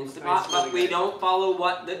doing the Instant It's Pot, but really we good. don't follow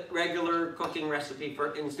what the regular cooking recipe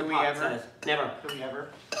for Instant we Pot ever? says. Never. Do we ever?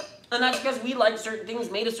 And that's because we like certain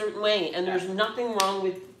things made a certain way, and there's nothing wrong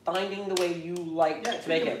with finding the way you like to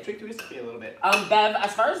make it. Tweak the recipe a little bit. Bev,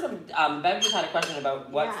 as far as the, Bev just had a question about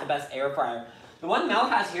what's Yeah. the best air fryer. The one Mel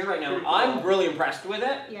has here right now, Pretty cool. I'm really impressed with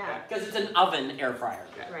it, Yeah, because it's an oven air fryer.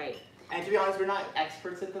 right. And to be honest, we're not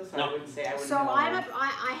experts at them, so No. I wouldn't say I wouldn't So know.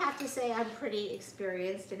 I have to say I'm pretty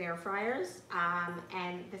experienced in air fryers.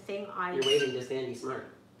 And the thing You're waiting to Sandy Smart.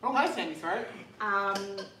 Oh, hi, Sandy Smart.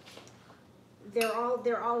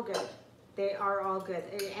 they're all good. They are all good.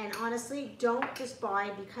 And honestly, don't just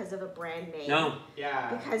buy because of a brand name. No.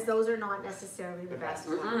 Yeah. Because those are not necessarily the best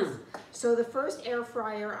ones. So the first air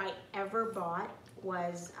fryer I ever bought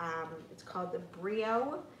was, it's called the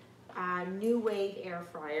Brio New Wave air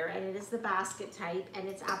fryer, and it is the basket type, and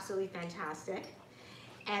it's absolutely fantastic.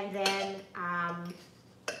 And then,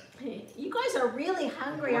 you guys are really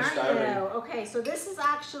hungry, We're aren't starving. you? Okay, so this is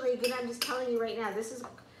actually good. I'm just telling you right now, this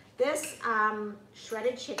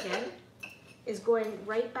shredded chicken is going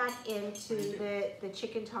right back into the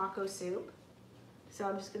chicken taco soup. So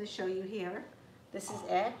I'm just going to show you here. This is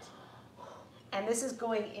it. And this is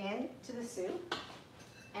going into the soup.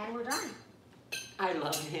 And we're done. I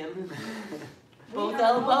love him. We Both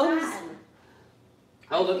are all elbows. done.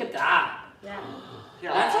 Oh, look at that. Yeah.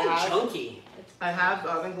 Yeah, That's I like have- chunky. I have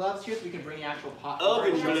oven gloves here, so we can bring the actual pot.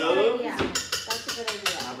 Oven That's a gloves. good idea. That's a good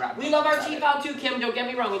idea. We love our Tefal too, Kim. Don't get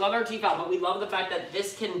me wrong. We love our Tefal, but we love the fact that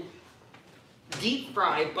this can deep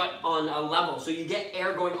fry, but on a level, so you get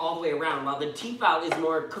air going all the way around. While the Tefal is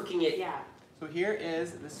more cooking it. Yeah. So here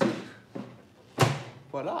is the soup.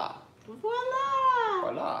 Voila. Voila!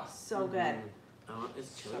 Voila. So good. Oh,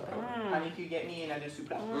 it's chili. Honey, if you get me another soup.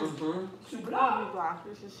 This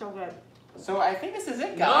is so good. So I think this is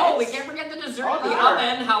it, guys. No, we can't forget the dessert in the Oh,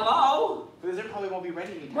 oven. Hello. The dessert probably won't be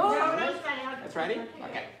ready anytime No, soon, no, right? ready. It's ready?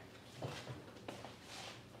 Okay.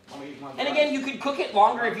 And again, you could cook it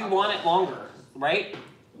longer if you want it longer, right?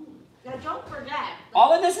 Now don't forget.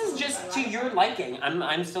 All of this is just to your liking.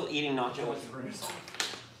 I'm still eating nachos.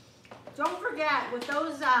 Don't forget with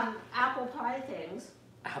those apple pie things.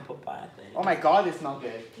 Apple pie thing. Oh my god, they smell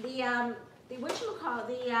good. The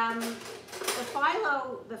whatchamacallit,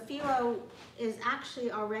 the phyllo is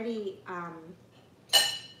actually already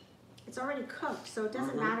it's already cooked, so it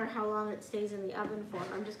doesn't matter how long it stays in the oven for.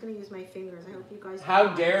 I'm just gonna use my fingers. I hope you guys. How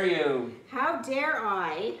dare you? How dare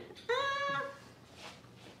I?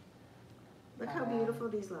 Look how beautiful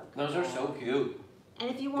these look. Those are so cute. And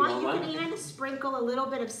if you want, you can even sprinkle a little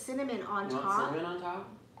bit of cinnamon on You top. want cinnamon on top?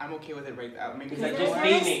 I'm okay with it right now. Maybe Is that There just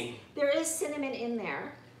is- baby? There is cinnamon in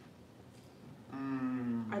there.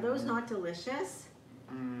 Mm. Are those not delicious?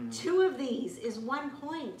 Mm. 2 of these is 1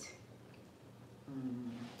 point. Mm.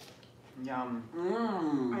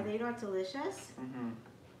 Yum. Are they not delicious? Mm-hmm.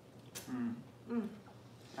 Mm. Mm.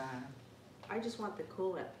 I just want the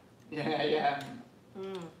Cool Whip. Yeah.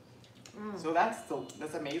 Mm. Mm. So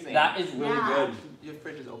that's amazing. That is really Yeah. good. Your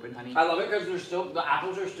fridge is open, honey. I love it because the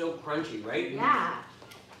apples are still crunchy, right? Yeah.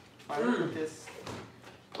 With this.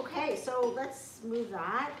 Okay, so let's move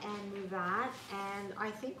that and move that, and I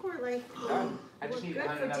think we're like, Done. I we're just need good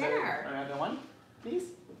for another dinner. one, please.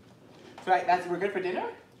 So we're good for dinner.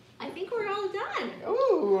 I think we're all done.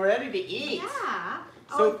 Ooh, we're ready to eat. Yeah.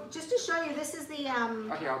 So- Oh, just to show you, this is the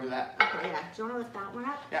Okay, I'll do that. Okay, yeah. Do you want to lift that one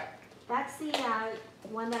up? Yeah. That's the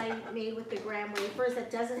one that I made with the graham wafers that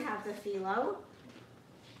doesn't have the phyllo.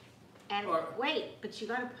 And wait, but you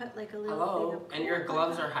gotta put like a little bit Hello. of And your corn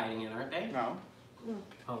gloves on are hiding it, aren't they? No.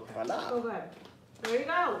 Okay. Voila. So good. There you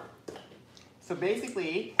go. So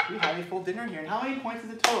basically, we have a full dinner here. And how many points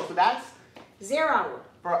is it total? So that's 0.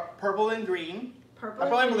 for purple and green. Purple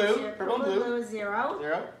Purple and green is blue. 0. Purple and blue. is 0.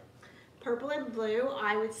 0. Purple and blue,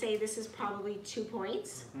 I would say this is probably 2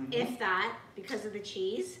 points, if that, because of the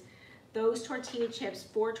cheese. Those tortilla chips,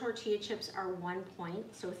 4 tortilla chips are 1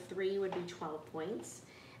 point, so 3 would be 12 points.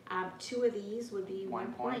 2 of these would be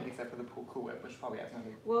 1 point. Except for the Cool Whip, which probably has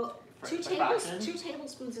nothing. Well, Fr- 2 fraction?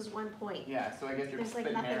 tablespoons is 1 point. Yeah, so I guess you're There's, like,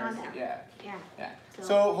 splitting nothing on hairs. there. Yeah. Yeah.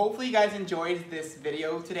 So hopefully you guys enjoyed this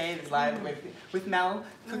video today, this live with Mel,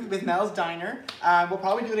 with Mel's Diner. We'll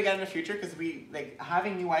probably do it again in the future because we like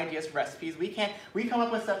having new ideas for recipes. We come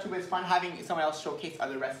up with stuff too, but it's fun having someone else showcase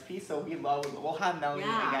other recipes. So we'll have Melanie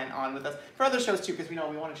again on with us for other shows too because we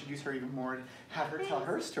want to introduce her even more and have her tell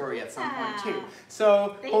her story at some point too.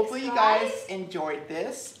 So hopefully you guys enjoyed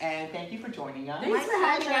this and thank you for joining us. Thanks for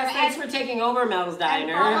having us. Thanks for taking over Mel's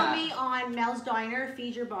Diner. And follow me on Mel's Diner,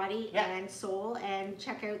 Feed Your Body and Soul, and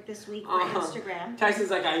check out this week for Instagram. Tyson's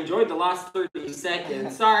like, I enjoyed the last 30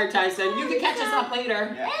 seconds. Sorry, Tyson. You can catch us up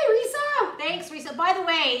later. Yeah. Hey, Risa! Thanks, Risa. By the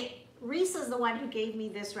way, Risa's the one who gave me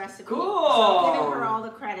this recipe. Cool. So giving her all the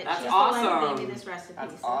credit. That's She's the one who awesome. gave me this recipe.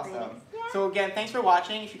 That's so awesome. thanks. Yeah. So again, thanks for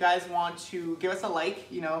watching. If you guys want to give us a like,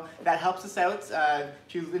 that helps us out.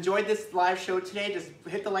 If you enjoyed this live show today, just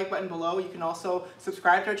hit the like button below. You can also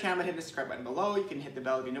subscribe to our channel and hit the subscribe button below. You can hit the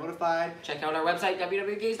bell to be notified. Check out our website,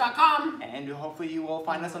 www.gays.com. And hopefully you will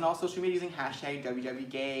find us on all social media using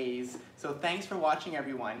 #WWGays. So thanks for watching,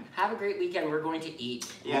 everyone. Have a great weekend. We're going to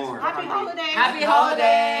eat Yes. more. Happy holidays. Happy Merry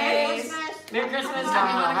holidays. Christmas. Merry Christmas.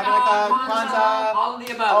 Happy Happy Hanukkah, Hanukkah. Kwanzaa, All of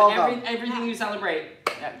the all above. of them. Everything you celebrate.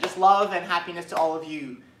 Yeah, just love and happiness to all of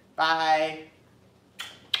you. Bye.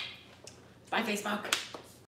 Bye, Facebook.